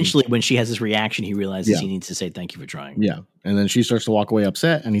 Well, eventually, when she has this reaction, he realizes he needs to say thank you for trying. Yeah, and then she starts to walk away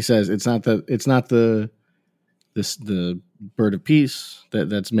upset, and he says, "It's not the bird of peace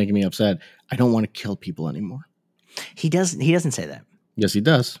that's making me upset. I don't want to kill people anymore." He doesn't say that. Yes, he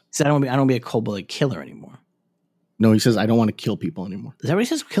does. He said, I don't want to be a cold-blooded killer anymore. No, he says, I don't want to kill people anymore. Is that what he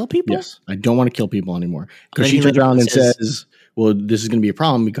says? Kill people? Yes. I don't want to kill people anymore. Because she turns around and says, well, this is going to be a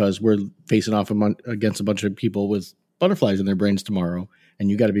problem because we're facing off against a bunch of people with butterflies in their brains tomorrow, and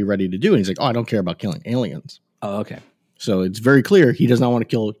you got to be ready to do it. And he's like, oh, I don't care about killing aliens. Oh, okay. So it's very clear he does not want to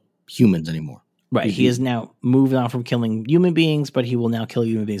kill humans anymore. Right. He has now moved on from killing human beings, but he will now kill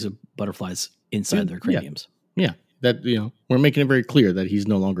human beings with butterflies inside their craniums. Yeah. That, we're making it very clear that he's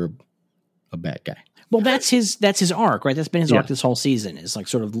no longer a bad guy. Well, that's his arc, right? That's been his arc this whole season. Is like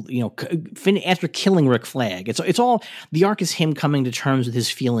sort of, after killing Rick Flag. It's all, the arc is him coming to terms with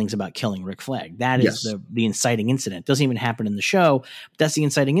his feelings about killing Rick Flag. That is the inciting incident. It doesn't even happen in the show, but that's the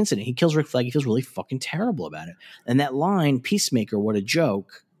inciting incident. He kills Rick Flag. He feels really fucking terrible about it. And that line, Peacemaker, what a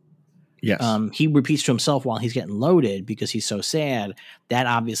joke. Yes. He repeats to himself while he's getting loaded because he's so sad. That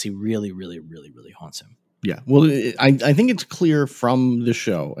obviously really, really, really, really haunts him. Yeah. Well, I think it's clear from the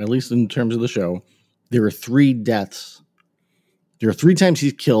show, at least in terms of the show, there are 3 deaths. There are 3 times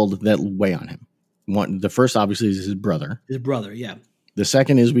he's killed that weigh on him. The first, obviously, is his brother. His brother, yeah. The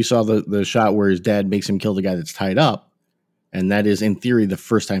second is we saw the shot where his dad makes him kill the guy that's tied up. And that is, in theory, the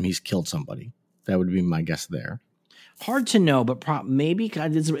first time he's killed somebody. That would be my guess there. Hard to know, but maybe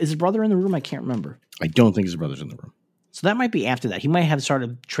is his brother in the room? I can't remember. I don't think his brother's in the room. So that might be after that. He might have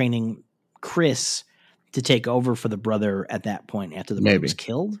started training Chris to take over for the brother at that point after the brother was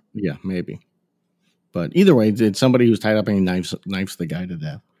killed. Yeah, maybe. But either way, it's somebody who's tied up and he knives the guy to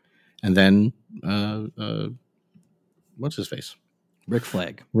death. And then, what's his face? Rick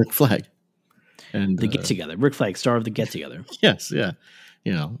Flag. And the Get Together. Rick Flag, star of the Get Together. Yes, yeah.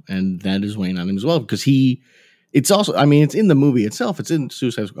 And that is weighing on him as well because it's also, it's in the movie itself, it's in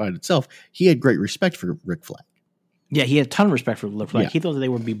Suicide Squad itself. He had great respect for Rick Flag. Yeah, he had a ton of respect for Rick Flag. Yeah. He thought that they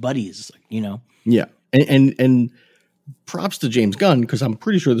would be buddies, Yeah. And props to James Gunn because I'm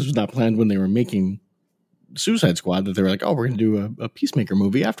pretty sure this was not planned when they were making Suicide Squad that they were like, oh, we're going to do a Peacemaker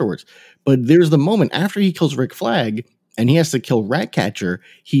movie afterwards. But there's the moment after he kills Rick Flag and he has to kill Ratcatcher,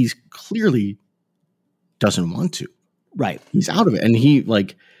 he's clearly doesn't want to. Right. He's out of it. And he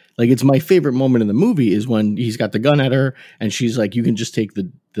like it's my favorite moment in the movie is when he's got the gun at her and she's like, you can just take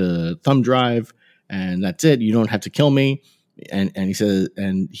the thumb drive and that's it. You don't have to kill me. And he says,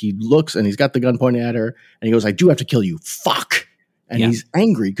 and he looks and he's got the gun pointing at her and he goes, I do have to kill you. Fuck. And he's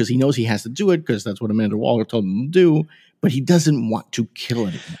angry because he knows he has to do it because that's what Amanda Waller told him to do, but he doesn't want to kill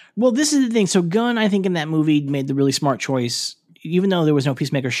anyone. Well, this is the thing. So Gunn, I think in that movie made the really smart choice, even though there was no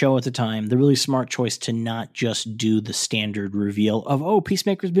Peacemaker show at the time, the really smart choice to not just do the standard reveal of, oh,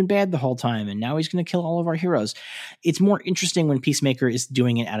 Peacemaker's been bad the whole time and now he's going to kill all of our heroes. It's more interesting when Peacemaker is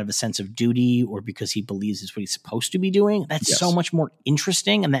doing it out of a sense of duty or because he believes it's what he's supposed to be doing. That's so much more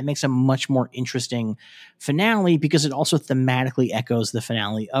interesting, and that makes a much more interesting finale because it also thematically echoes the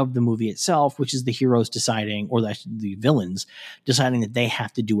finale of the movie itself, which is the heroes deciding, or the villains deciding that they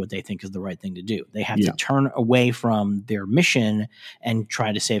have to do what they think is the right thing to do. They have to turn away from their mission and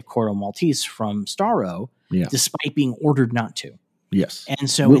try to save Corto Maltese from Starro, despite being ordered not to. Yes, and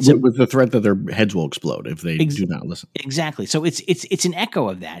so with the threat that their heads will explode if they do not listen. Exactly. So it's an echo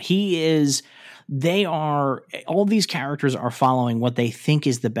of that. All these characters are following what they think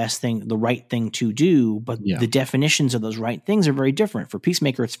is the best thing, the right thing to do, but the definitions of those right things are very different. For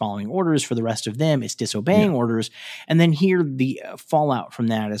Peacemaker, it's following orders. For the rest of them, it's disobeying orders. And then here, the fallout from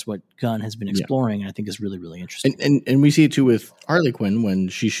that is what Gunn has been exploring, and I think is really, really interesting. And we see it too with Harley Quinn when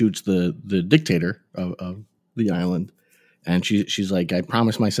she shoots the dictator of the island. And she's like, I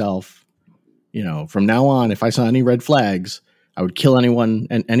promised myself, from now on, if I saw any red flags, I would kill anyone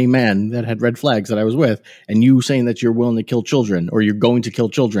and any man that had red flags that I was with. And you saying that you're willing to kill children or you're going to kill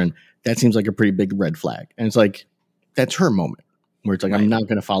children, that seems like a pretty big red flag. And it's like, that's her moment where it's like, I'm not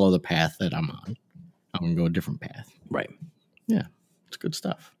going to follow the path that I'm on. I'm going to go a different path. Right. Yeah. It's good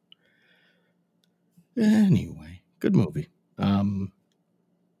stuff. Anyway, good movie.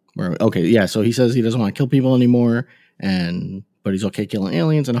 Okay. Yeah. So he says he doesn't want to kill people anymore. But he's okay killing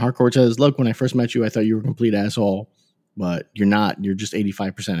aliens. And Harcourt says, look, when I first met you, I thought you were a complete asshole, but you're not. You're just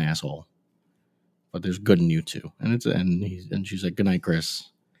 85% asshole. But there's good in you too. And she's like, good night, Chris.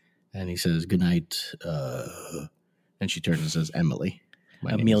 And he says, good night. And she turns and says, Emily.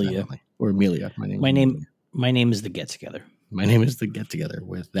 Amelia. Or Amelia. My name is the Get Together. My name is the Get Together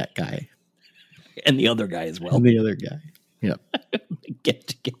with that guy. And the other guy as well. And the other guy. Yep. Get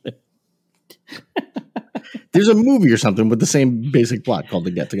Together. There's a movie or something with the same basic plot called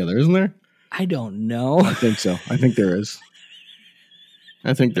The Get Together, isn't there? I don't know. I think so. I think there is.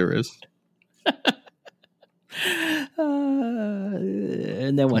 And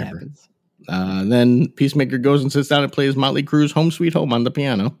then what happens? Then Peacemaker goes and sits down and plays Motley Crue's Home Sweet Home on the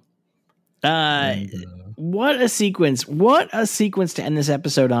piano. What a sequence. What a sequence to end this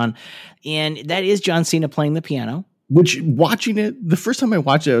episode on. And that is John Cena playing the piano. Which, watching it, the first time I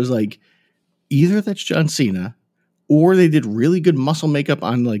watched it, I was like, either that's John Cena, or they did really good muscle makeup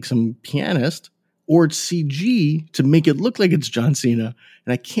on like some pianist, or it's CG to make it look like it's John Cena.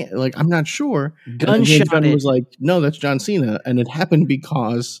 And I can't, I'm not sure. Gunn was like, no, that's John Cena. And it happened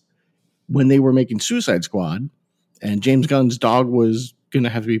because when they were making Suicide Squad and James Gunn's dog was going to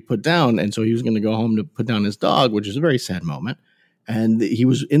have to be put down. And so he was going to go home to put down his dog, which is a very sad moment. And he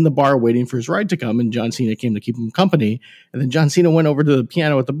was in the bar waiting for his ride to come, and John Cena came to keep him company. And then John Cena went over to the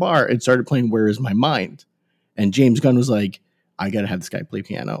piano at the bar and started playing Where Is My Mind? And James Gunn was like, I got to have this guy play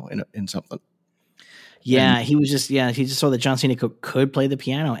piano in something. Yeah, he just saw that John Cena could play the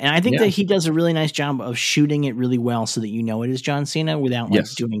piano. And I think that he does a really nice job of shooting it really well so that you know it is John Cena without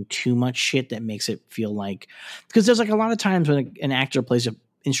doing too much shit that makes it feel like, because there's like a lot of times when an actor plays a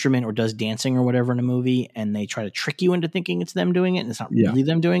instrument or does dancing or whatever in a movie, and they try to trick you into thinking it's them doing it, and it's not really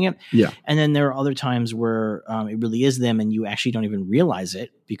them doing it. Yeah. And then there are other times where it really is them, and you actually don't even realize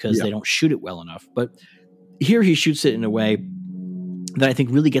it because they don't shoot it well enough. But here he shoots it in a way that I think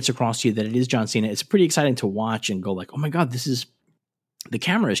really gets across to you that it is John Cena. It's pretty exciting to watch and go like, oh my God, the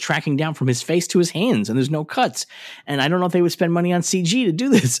camera is tracking down from his face to his hands and there's no cuts. And I don't know if they would spend money on CG to do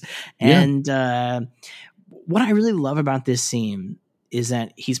this. And what I really love about this scene is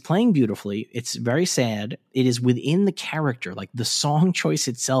that he's playing beautifully. It's very sad. It is within the character. Like the song choice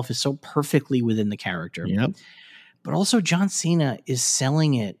itself is so perfectly within the character. Yep. But also John Cena is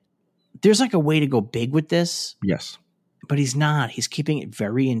selling it. There's like a way to go big with this. Yes. But he's not. He's keeping it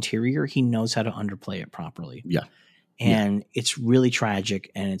very interior. He knows how to underplay it properly. Yeah. And it's really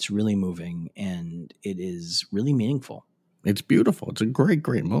tragic and it's really moving and it is really meaningful. It's beautiful. It's a great,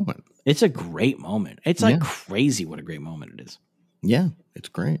 great moment. It's a great moment. It's like crazy what a great moment it is. Yeah, it's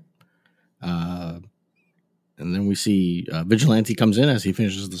great. And then we see Vigilante comes in as he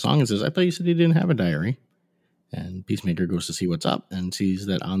finishes the song and says, I thought you said he didn't have a diary. And Peacemaker goes to see what's up and sees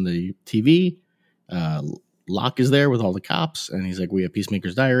that on the TV, Locke is there with all the cops. And he's like, we have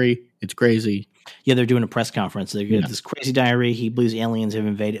Peacemaker's diary. It's crazy. Yeah, they're doing a press conference. They get this crazy diary. He believes aliens have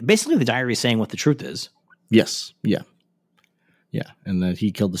invaded. Basically, the diary is saying what the truth is. Yes. Yeah. Yeah. And that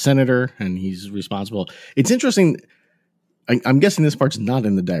he killed the senator and he's responsible. It's interesting. I'm guessing this part's not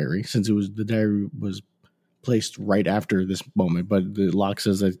in the diary since the diary was placed right after this moment. But the Locke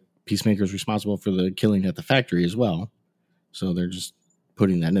says that Peacemaker is responsible for the killing at the factory as well. So they're just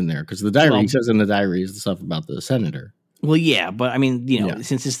putting that in there because the diary, he says in the diary is the stuff about the senator. Well, yeah, but I mean,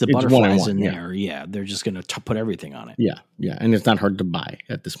 since it's the butterflies in there, they're just going to put everything on it. Yeah, yeah, and it's not hard to buy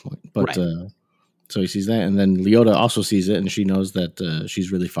at this point. But so he sees that, and then Leota also sees it, and she knows that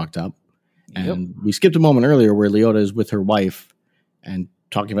she's really fucked up. And we skipped a moment earlier where Leota is with her wife and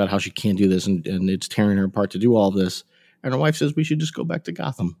talking about how she can't do this, and it's tearing her apart to do all this. And her wife says we should just go back to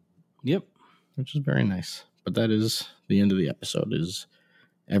Gotham. Yep, which is very nice. But that is the end of the episode. Is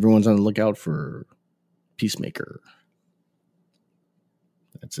everyone's on the lookout for Peacemaker.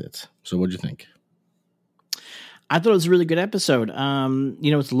 That's it. So what'd you think? I thought it was a really good episode.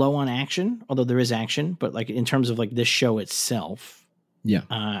 It's low on action, although there is action, but like in terms of like this show itself,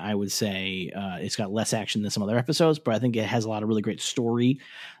 I would say it's got less action than some other episodes, but I think it has a lot of really great story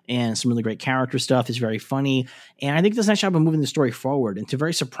and some really great character stuff. It's very funny. And I think it does a nice job of moving the story forward into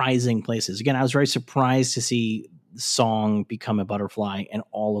very surprising places. Again, I was very surprised to see the Song become a butterfly and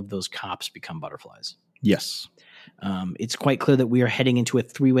all of those cops become butterflies. Yes. It's quite clear that we are heading into a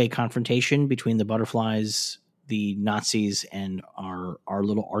three-way confrontation between the butterflies, the Nazis, and our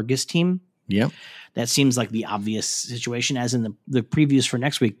little Argus team. Yeah. That seems like the obvious situation, as in the previews for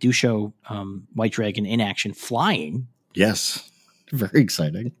next week do show White Dragon in action flying. Yes. Very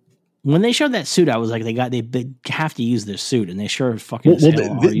exciting. When they showed that suit, I was like, they have to use this suit, and they sure fucking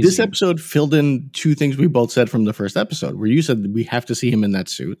this episode filled in two things we both said from the first episode, where you said we have to see him in that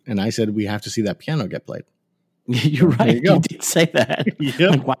suit, and I said we have to see that piano get played. You're right. You did say that.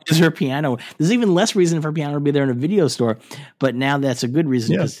 Like, why is there a piano? There's even less reason for a piano to be there in a video store, but now that's a good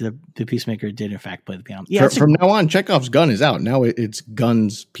reason because the Peacemaker did in fact play the piano. Yeah, from now on, Chekhov's gun is out. Now it's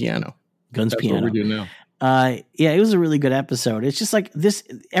Gun's piano. That's piano. What we're doing now. It was a really good episode. It's just like this.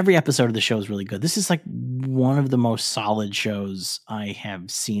 Every episode of the show is really good. This is like one of the most solid shows I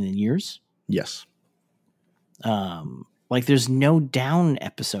have seen in years. Yes. Like there's no down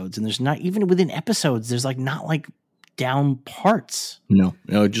episodes, and there's not even within episodes. There's like not like down parts. No,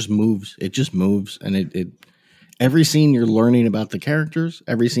 it just moves. It just moves, and it every scene you're learning about the characters.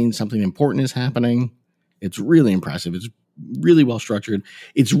 Every scene something important is happening. It's really impressive. It's really well structured.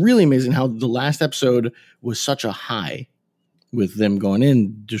 It's really amazing how the last episode was such a high with them going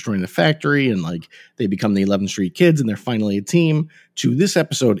in, destroying the factory, and like they become the 11th Street Kids, and they're finally a team. To this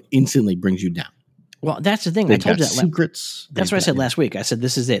episode, instantly brings you down. Well, that's the thing. They've I told you that secrets. That's what I said last week. I said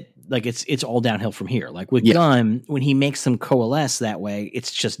this is it. Like it's all downhill from here. Like with Gunn, when he makes them coalesce that way,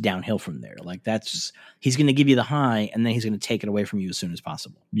 it's just downhill from there. Like he's going to give you the high, and then he's going to take it away from you as soon as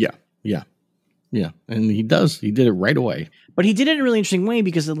possible. Yeah, and he does. He did it right away. But he did it in a really interesting way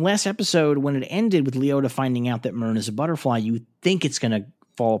because the last episode, when it ended with Leota finding out that Murn is a butterfly, you think it's going to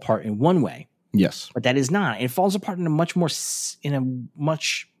fall apart in one way. Yes, but that is not. It falls apart in a much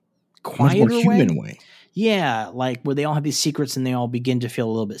quieter much more human way. Yeah, like where they all have these secrets and they all begin to feel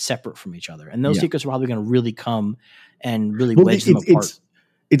a little bit separate from each other. And those secrets are probably going to really come and really wedge them apart.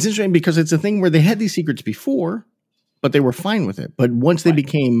 It's interesting because it's a thing where they had these secrets before, but they were fine with it. But once they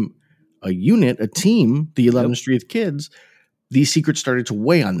became a unit, a team, the 11th Street Kids, these secrets started to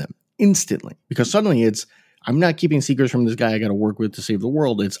weigh on them instantly because suddenly it's, I'm not keeping secrets from this guy I got to work with to save the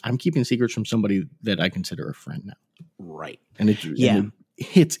world. I'm keeping secrets from somebody that I consider a friend now. Right. And it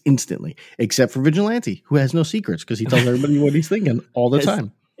hits instantly, except for Vigilante, who has no secrets because he tells everybody what he's thinking all the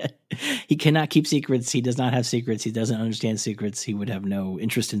time. He cannot keep secrets. He does not have secrets. He doesn't understand secrets. He would have no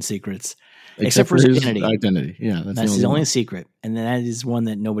interest in secrets. Except for his identity. Yeah. That's his only secret. And that is one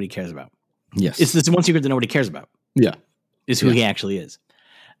that nobody cares about. Yes. It's this one secret that nobody cares about. Yeah. Is who he actually is.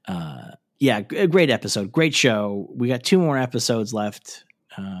 A great episode. Great show. We got 2 more episodes left.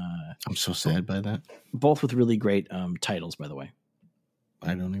 I'm so sad by that. Both with really great titles, by the way.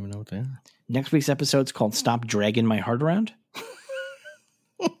 I don't even know what they are. Next week's episode is called Stop Dragging My Heart Around.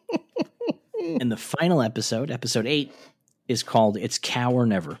 And the final episode, episode 8, is called It's Cow or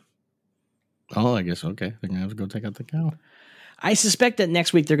Never. Oh, I guess, okay. They're going to have to go take out the cow. I suspect that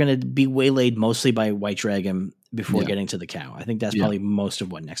next week they're going to be waylaid mostly by White Dragon before getting to the cow. I think that's probably most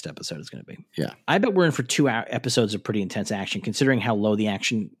of what next episode is going to be. Yeah. I bet we're in for 2 episodes of pretty intense action, considering how low the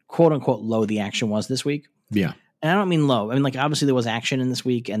action, quote unquote, low the action was this week. Yeah. And I don't mean low. I mean, like, obviously there was action in this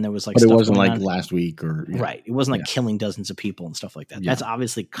week and there was like, but stuff it wasn't like on. last week or. Yeah. Right. It wasn't like killing dozens of people and stuff like that. That's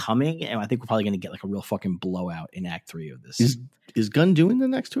obviously coming. And I think we're probably going to get like a real fucking blowout in Act 3 of this. Is Gunn doing the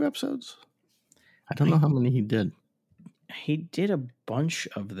next 2 episodes? I don't know how many he did. He did a bunch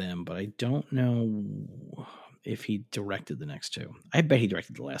of them, but I don't know if he directed the next 2. I bet he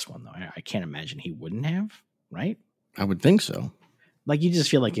directed the last one, though. I can't imagine he wouldn't have, right? I would think so. Like, you just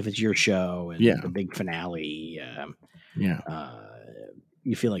feel like if it's your show and the big finale,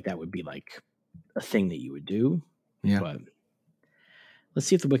 you feel like that would be like a thing that you would do. Yeah. But let's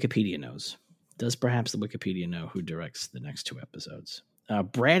see if the Wikipedia knows. Does perhaps the Wikipedia know who directs the next 2 episodes?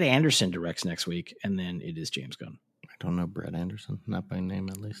 Brad Anderson directs next week, and then it is James Gunn. I don't know Brad Anderson, not by name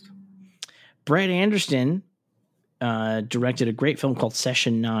at least. Brad Anderson directed a great film called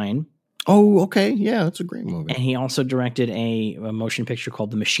Session 9. Oh, okay. Yeah, that's a great movie. And he also directed a motion picture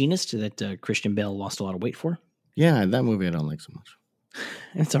called The Machinist that Christian Bale lost a lot of weight for. Yeah, that movie I don't like so much.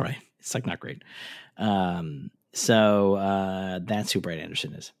 It's all right. It's like not great. So that's who Brad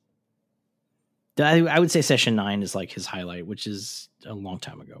Anderson is. I would say Session 9 is like his highlight, which is a long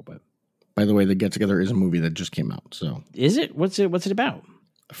time ago. But by the way, The Get Together is a movie that just came out. So is it? What's it about?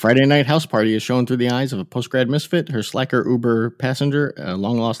 A Friday night house party is shown through the eyes of a post-grad misfit, her slacker Uber passenger, a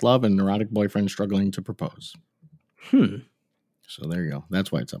long-lost love, and neurotic boyfriend struggling to propose. So there you go.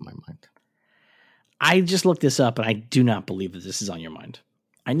 That's why it's on my mind. I just looked this up, and I do not believe that this is on your mind.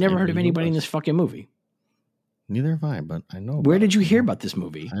 I never heard of anybody in this fucking movie. Neither have I, but I know. Where did you hear about this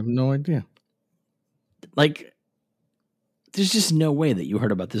movie? I have no idea. Like, there's just no way that you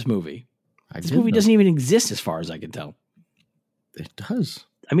heard about this movie. This movie know. doesn't even exist as far as I can tell. It does.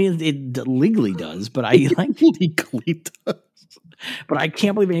 I mean, it legally does, but I like legally does. But I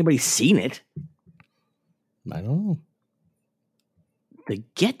can't believe anybody's seen it. I don't know. The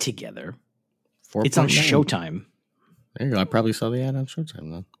Get Together. 4. It's on Showtime. There you go. I probably saw the ad on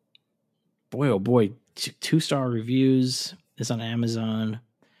Showtime then. Boy, oh boy. 2-star reviews. It's on Amazon.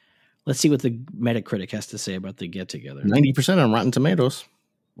 Let's see what the Metacritic has to say about The Get Together. 90% on Rotten Tomatoes.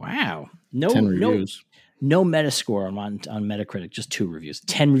 Wow. 10 reviews. No Metascore on Metacritic, just 2 reviews.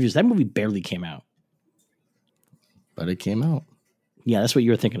 10 reviews. That movie barely came out. But it came out. Yeah, that's what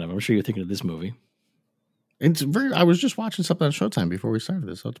you were thinking of. I'm sure you're thinking of this movie. I was just watching something on Showtime before we started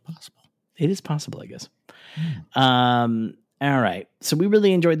this, so it's possible. It is possible, I guess. All right. So we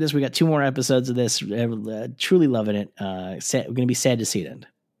really enjoyed this. We got 2 more episodes of this. Truly loving it. We're going to be sad to see it end.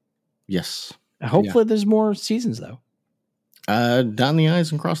 Yes. Hopefully there's more seasons, though. Dotting the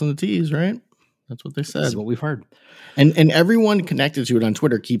I's and crossing the T's, right? That's what they said. That's what we've heard. And everyone connected to it on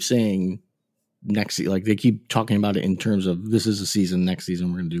Twitter keeps saying next, like they keep talking about it in terms of this is a season, next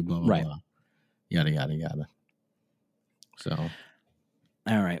season we're going to do blah, blah, blah. Yada, yada, yada. So.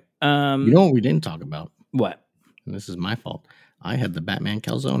 All right. You know what we didn't talk about? What? And this is my fault. I had the Batman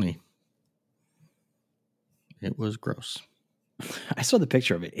calzone. It was gross. I saw the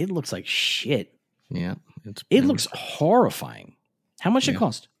picture of it. It looks like shit. Yeah. It looks horrifying. How much did it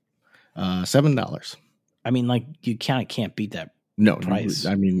cost? $7. I mean, like, you kind of can't beat that price.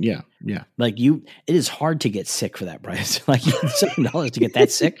 I mean, yeah. Like, it is hard to get sick for that price. Like, $7 to get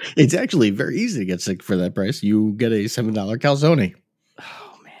that sick. It's actually very easy to get sick for that price. You get a $7 calzone.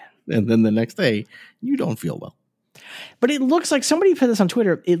 Oh, man. And then the next day, you don't feel well. But it looks like, somebody put this on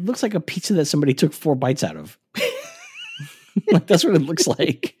Twitter, it looks like a pizza that somebody took 4 bites out of. Like, that's what it looks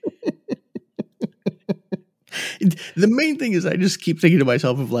like. The main thing is I just keep thinking to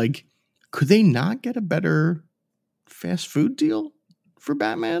myself of like, could they not get a better fast food deal for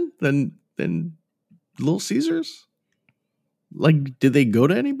Batman than Little Caesars? Like, did they go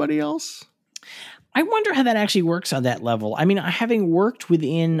to anybody else? I wonder how that actually works on that level. I mean, having worked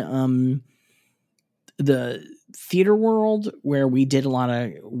within the theater world where we did a lot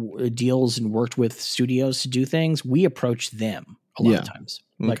of deals and worked with studios to do things, we approached them a lot of times.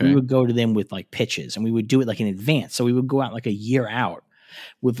 Like we would go to them with like pitches and we would do it like in advance. So we would go out like a year out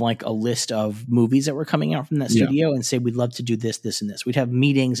with like a list of movies that were coming out from that studio and say, we'd love to do this, this, and this. We'd have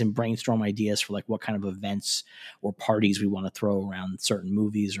meetings and brainstorm ideas for like what kind of events or parties we want to throw around certain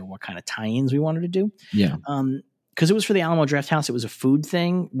movies or what kind of tie-ins we wanted to do. Yeah. Because it was for the Alamo Draft House. It was a food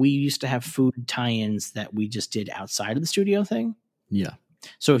thing. We used to have food tie-ins that we just did outside of the studio thing. Yeah.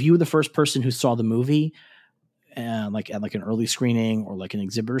 So if you were the first person who saw the movie, like at like an early screening or like an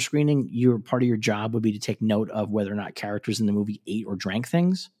exhibitor screening, part of your job would be to take note of whether or not characters in the movie ate or drank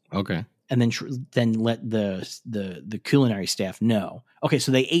things. Okay. And then let the culinary staff know. Okay,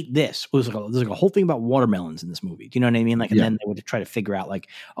 so they ate this. There's like a whole thing about watermelons in this movie. Do you know what I mean? Like, and then they would try to figure out like,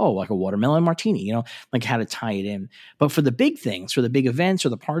 oh, like a watermelon martini. You know, like how to tie it in. But for the big things, for the big events or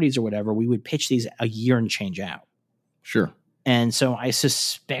the parties or whatever, we would pitch these a year and change out. Sure. And so I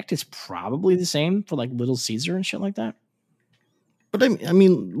suspect it's probably the same for like Little Caesar and shit like that. But I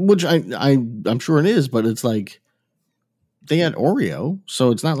mean, which I'm sure it is, but it's like they had Oreo,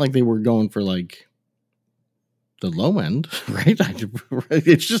 so it's not like they were going for like the low end, right?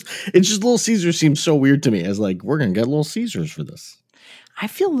 It's just Little Caesar seems so weird to me as like, we're going to get Little Caesars for this. I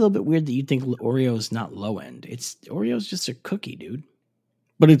feel a little bit weird that you think Oreo is not low end. Oreo's just a cookie, dude.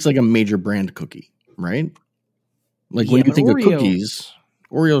 But it's like a major brand cookie, right? Like when you think of cookies,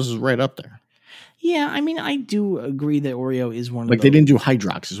 Oreo's is right up there. Yeah, I mean, I do agree that Oreo is one of like they didn't do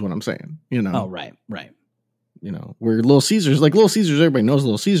Hydrox, is what I'm saying. You know? Oh, right. You know, where Little Caesars, everybody knows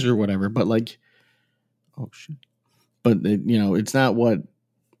Little Caesar or whatever, but like, oh shit. But you know, it's not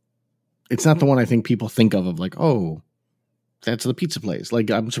the one I think people think of like, oh, that's the pizza place. Like,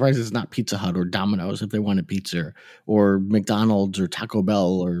 I'm surprised it's not Pizza Hut or Domino's if they wanted pizza, or McDonald's or Taco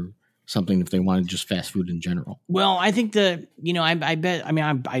Bell or something if they wanted just fast food in general. Well, I think I bet. I mean,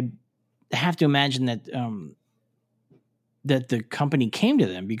 I have to imagine that that the company came to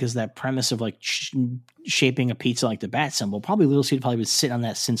them because that premise of like shaping a pizza like the bat symbol. Probably Little Caesar probably was sitting on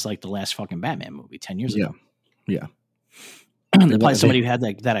that since like the last fucking Batman movie 10 years ago. Yeah. Probably somebody who had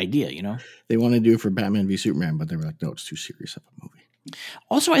like that idea, you know. They want to do it for Batman v Superman, but they were like, no, it's too serious of a movie.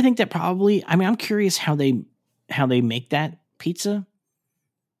 Also, I think that probably. I mean, I'm curious how they make that pizza.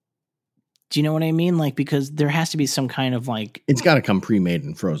 Do you know what I mean? Like, because there has to be some kind of like... It's got to come pre-made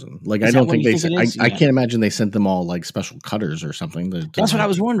and frozen. Like, I don't think they... I can't imagine they sent them all like special cutters or something. That's what I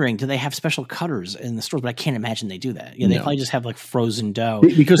was wondering. Do they have special cutters in the stores? But I can't imagine they do that. Yeah, they probably just have like frozen dough.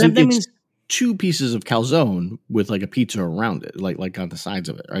 Because that means 2 pieces of calzone with like a pizza around it, like on the sides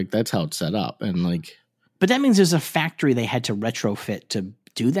of it, right? That's how it's set up. And like... But that means there's a factory they had to retrofit to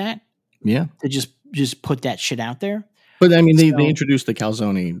do that? Yeah. To just put that shit out there? But I mean, they introduced the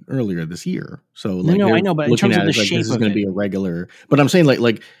calzone earlier this year, so like I know, but in terms of the shape, this is going to be a regular. But I'm saying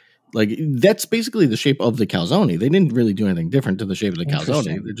like that's basically the shape of the calzone. They didn't really do anything different to the shape of the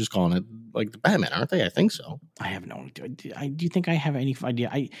calzone. They're just calling it like the Batman, aren't they? I think so. I have no idea. Do you think I have any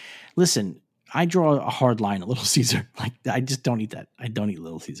idea? Listen. I draw a hard line at Little Caesar. Like I just don't eat that. I don't eat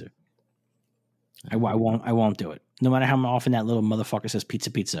Little Caesar. I won't do it. No matter how often that little motherfucker says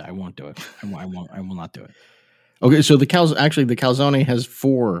pizza, I won't do it. I will not do it. Okay, so the calzone has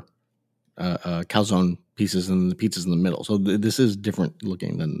 4 calzone pieces and the pizza's in the middle. So this is different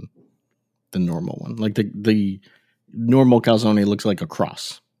looking than the normal one. Like the normal calzone looks like a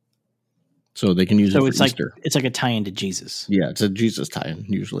cross. So they can use it for Easter. It's like a tie-in to Jesus. Yeah, it's a Jesus tie-in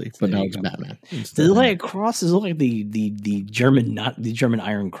usually, but now it's Batman. Does it look like a cross? Does it look like the German, not the German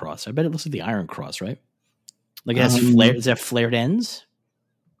Iron Cross? I bet it looks like the Iron Cross, right? Like it has flare. Does it have flared ends?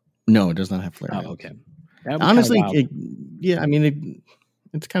 No, it does not have flared ends. Okay. Honestly, I mean,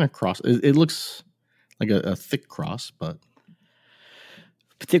 it's kind of cross. It looks like a thick cross, but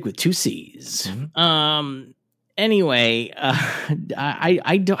thick with 2 C's. Mm-hmm. Anyway,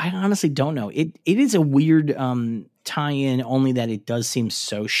 I honestly don't know. It is a weird tie-in, only that it does seem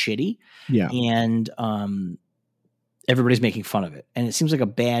so shitty. Yeah, and everybody's making fun of it, and it seems like a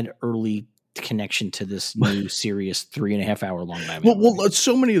bad early connection to this new serious 3.5 hour long Batman movie. Well,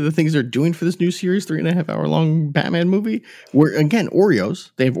 so many of the things they're doing for this new series 3.5 hour long Batman movie were, again,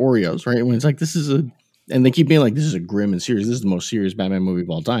 Oreos. They have Oreos, right? When it's like, and they keep being like, this is a grim and serious, this is the most serious Batman movie of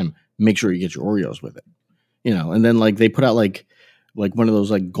all time. Make sure you get your Oreos with it, you know? And then like they put out like one of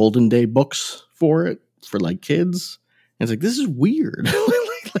those like Golden Day books for it for like kids. And it's like, this is weird.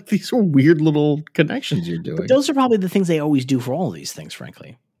 like these are weird little connections you're doing. But those are probably the things they always do for all of these things,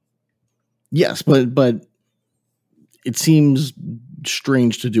 frankly. Yes, but it seems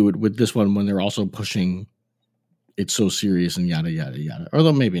strange to do it with this one when they're also pushing it's so serious and yada, yada, yada.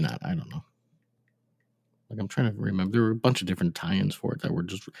 Although maybe not. I don't know. Like, I'm trying to remember. There were a bunch of different tie-ins for it that were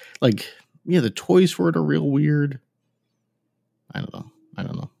just like, yeah, the toys for it are real weird. I don't know.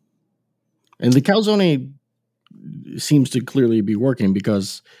 And the calzone seems to clearly be working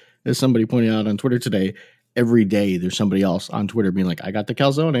because, as somebody pointed out on Twitter today, every day there's somebody else on Twitter being like, I got the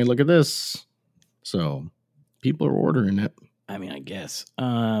calzone, look at this. So people are ordering it. I mean, I guess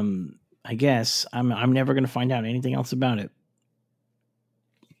I'm never going to find out anything else about it.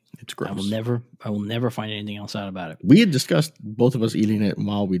 It's gross. I will never find anything else out about it. We had discussed both of us eating it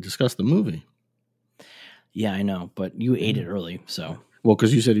while we discussed the movie. Yeah, I know, but you ate it early, so. Well,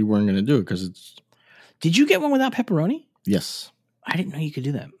 because you said you weren't going to do it because it's. Did you get one without pepperoni? Yes. I didn't know you could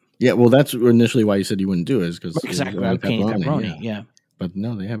do that. Yeah, well, that's initially why you said you wouldn't do it, is because exactly without pepperoni. Yeah. But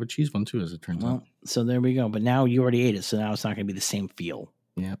no, they have a cheese one too, as it turns out. So there we go. But now you already ate it, so now it's not going to be the same feel.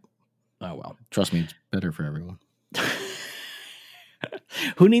 Yep. Oh well. Trust me, it's better for everyone.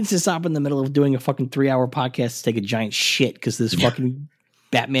 Who needs to stop in the middle of doing a fucking 3-hour podcast to take a giant shit because this fucking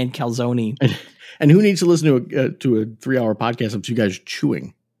Batman calzone? And who needs to listen to a 3-hour podcast of two guys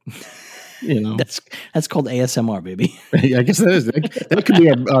chewing? You know, that's called ASMR, baby. Yeah, I guess that is. That could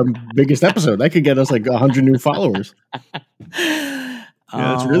be our biggest episode. That could get us like 100 new followers.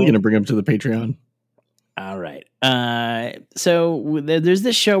 It's really going to bring them to the Patreon. All right. So there's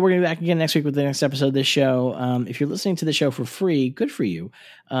this show. We're going to be back again next week with the next episode of this show. If you're listening to the show for free, good for you.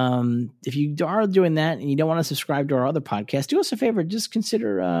 If you are doing that and you don't want to subscribe to our other podcast, do us a favor. Just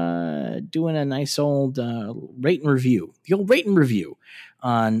consider doing a nice old rate and review. The old rate and review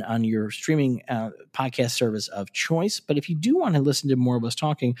on your streaming podcast service of choice. But if you do want to listen to more of us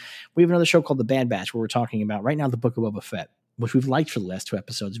talking, we have another show called The Bad Batch where we're talking about right now the Book of Boba Fett, which we've liked for the last 2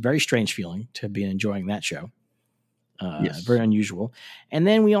 episodes. Very strange feeling to be enjoying that show. Yes. Very unusual. And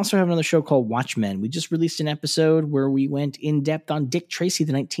then we also have another show called Watchmen. We just released an episode where we went in depth on Dick Tracy,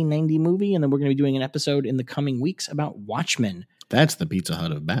 the 1990 movie. And then we're going to be doing an episode in the coming weeks about Watchmen. That's the Pizza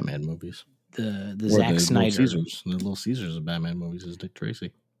Hut of Batman movies. The Zack Snyder. The Little Caesars of Batman movies is Dick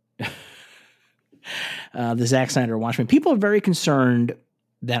Tracy. The Zack Snyder Watchmen. People are very concerned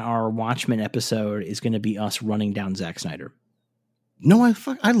that our Watchmen episode is going to be us running down Zack Snyder. No,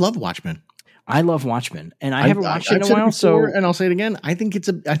 I love Watchmen. I love Watchmen, and I haven't watched it in a while. And I'll say it again. I think it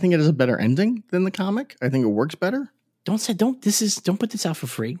is a better ending than the comic. I think it works better. Don't put this out for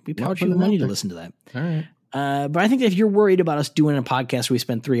free. We paid you money to listen to that. All right. But I think that if you're worried about us doing a podcast where we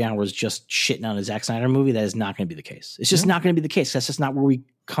spend 3 hours just shitting on a Zack Snyder movie, that is not going to be the case. It's just not going to be the case. That's just not where we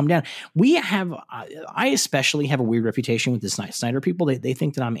come down. I especially have a weird reputation with the Snyder people. They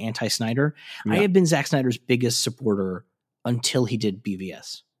think that I'm anti-Snyder. Yeah. I have been Zack Snyder's biggest supporter until he did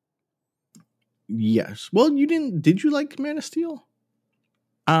BVS. Yes. Well, did you like Man of Steel?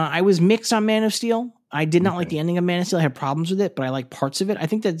 I was mixed on Man of Steel. I did not like the ending of Man of Steel. I had problems with it, but I like parts of it. I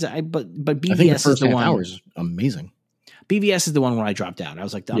think but BVS, I think the first is the one. Hour is amazing. BVS is the one where I dropped out. I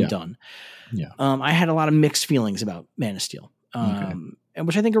was like, I'm done. Yeah. I had a lot of mixed feelings about Man of Steel, and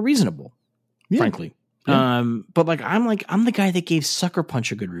which I think are reasonable, frankly. Yeah. But I'm the guy that gave Sucker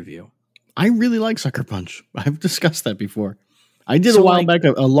Punch a good review. I really like Sucker Punch. I've discussed that before. I did a while back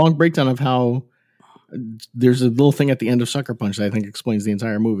a long breakdown of how there's a little thing at the end of Sucker Punch that I think explains the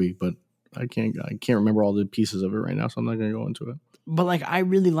entire movie, but I can't remember all the pieces of it right now, so I'm not going to go into it. But I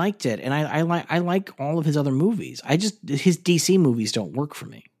really liked it, and I like all of his other movies. His DC movies don't work for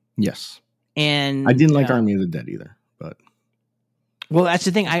me. Yes, and I didn't like Army of the Dead either. But that's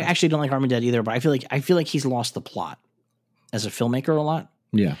the thing. I actually don't like Army of the Dead either. But I feel like he's lost the plot as a filmmaker a lot.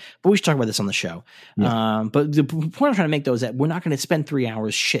 Yeah, but we should talk about this on the show. Yeah. But the point I'm trying to make though is that we're not going to spend 3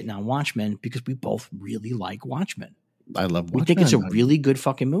 hours shitting on Watchmen because we both really like Watchmen. I love Watchmen. We think it's a really good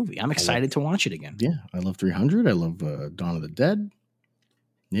fucking movie. I'm excited to watch it again. Yeah, I love 300. I love Dawn of the Dead.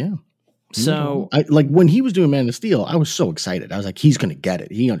 Yeah. So, when he was doing Man of Steel, I was so excited. I was like, he's going to get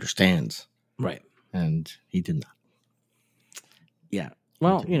it. He understands. Right. And he did not. Yeah.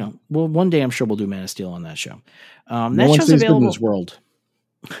 Well, one day I'm sure we'll do Man of Steel on that show. That show's available in this world.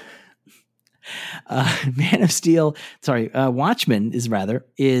 Watchmen is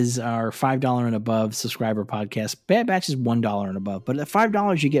our $5 and above subscriber podcast. Bad Batch is $1 and above, but at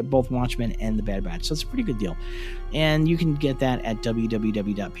 $5 you get both Watchmen and the Bad Batch, so it's a pretty good deal. And you can get that at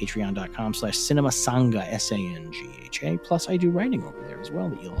www.patreon.com/cinemasanga SANGHA. Plus, I do writing over there as well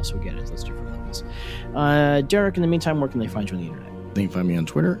that you'll also get at those different levels. Derek, in the meantime, where can they find you on the internet? You can find me on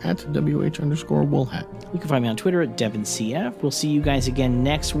Twitter at WH_Woolhat. You can find me on Twitter at DevinCF. We'll see you guys again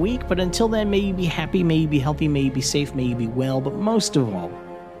next week. But until then, may you be happy, may you be healthy, may you be safe, may you be well. But most of all,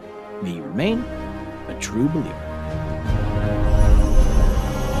 may you remain a true believer.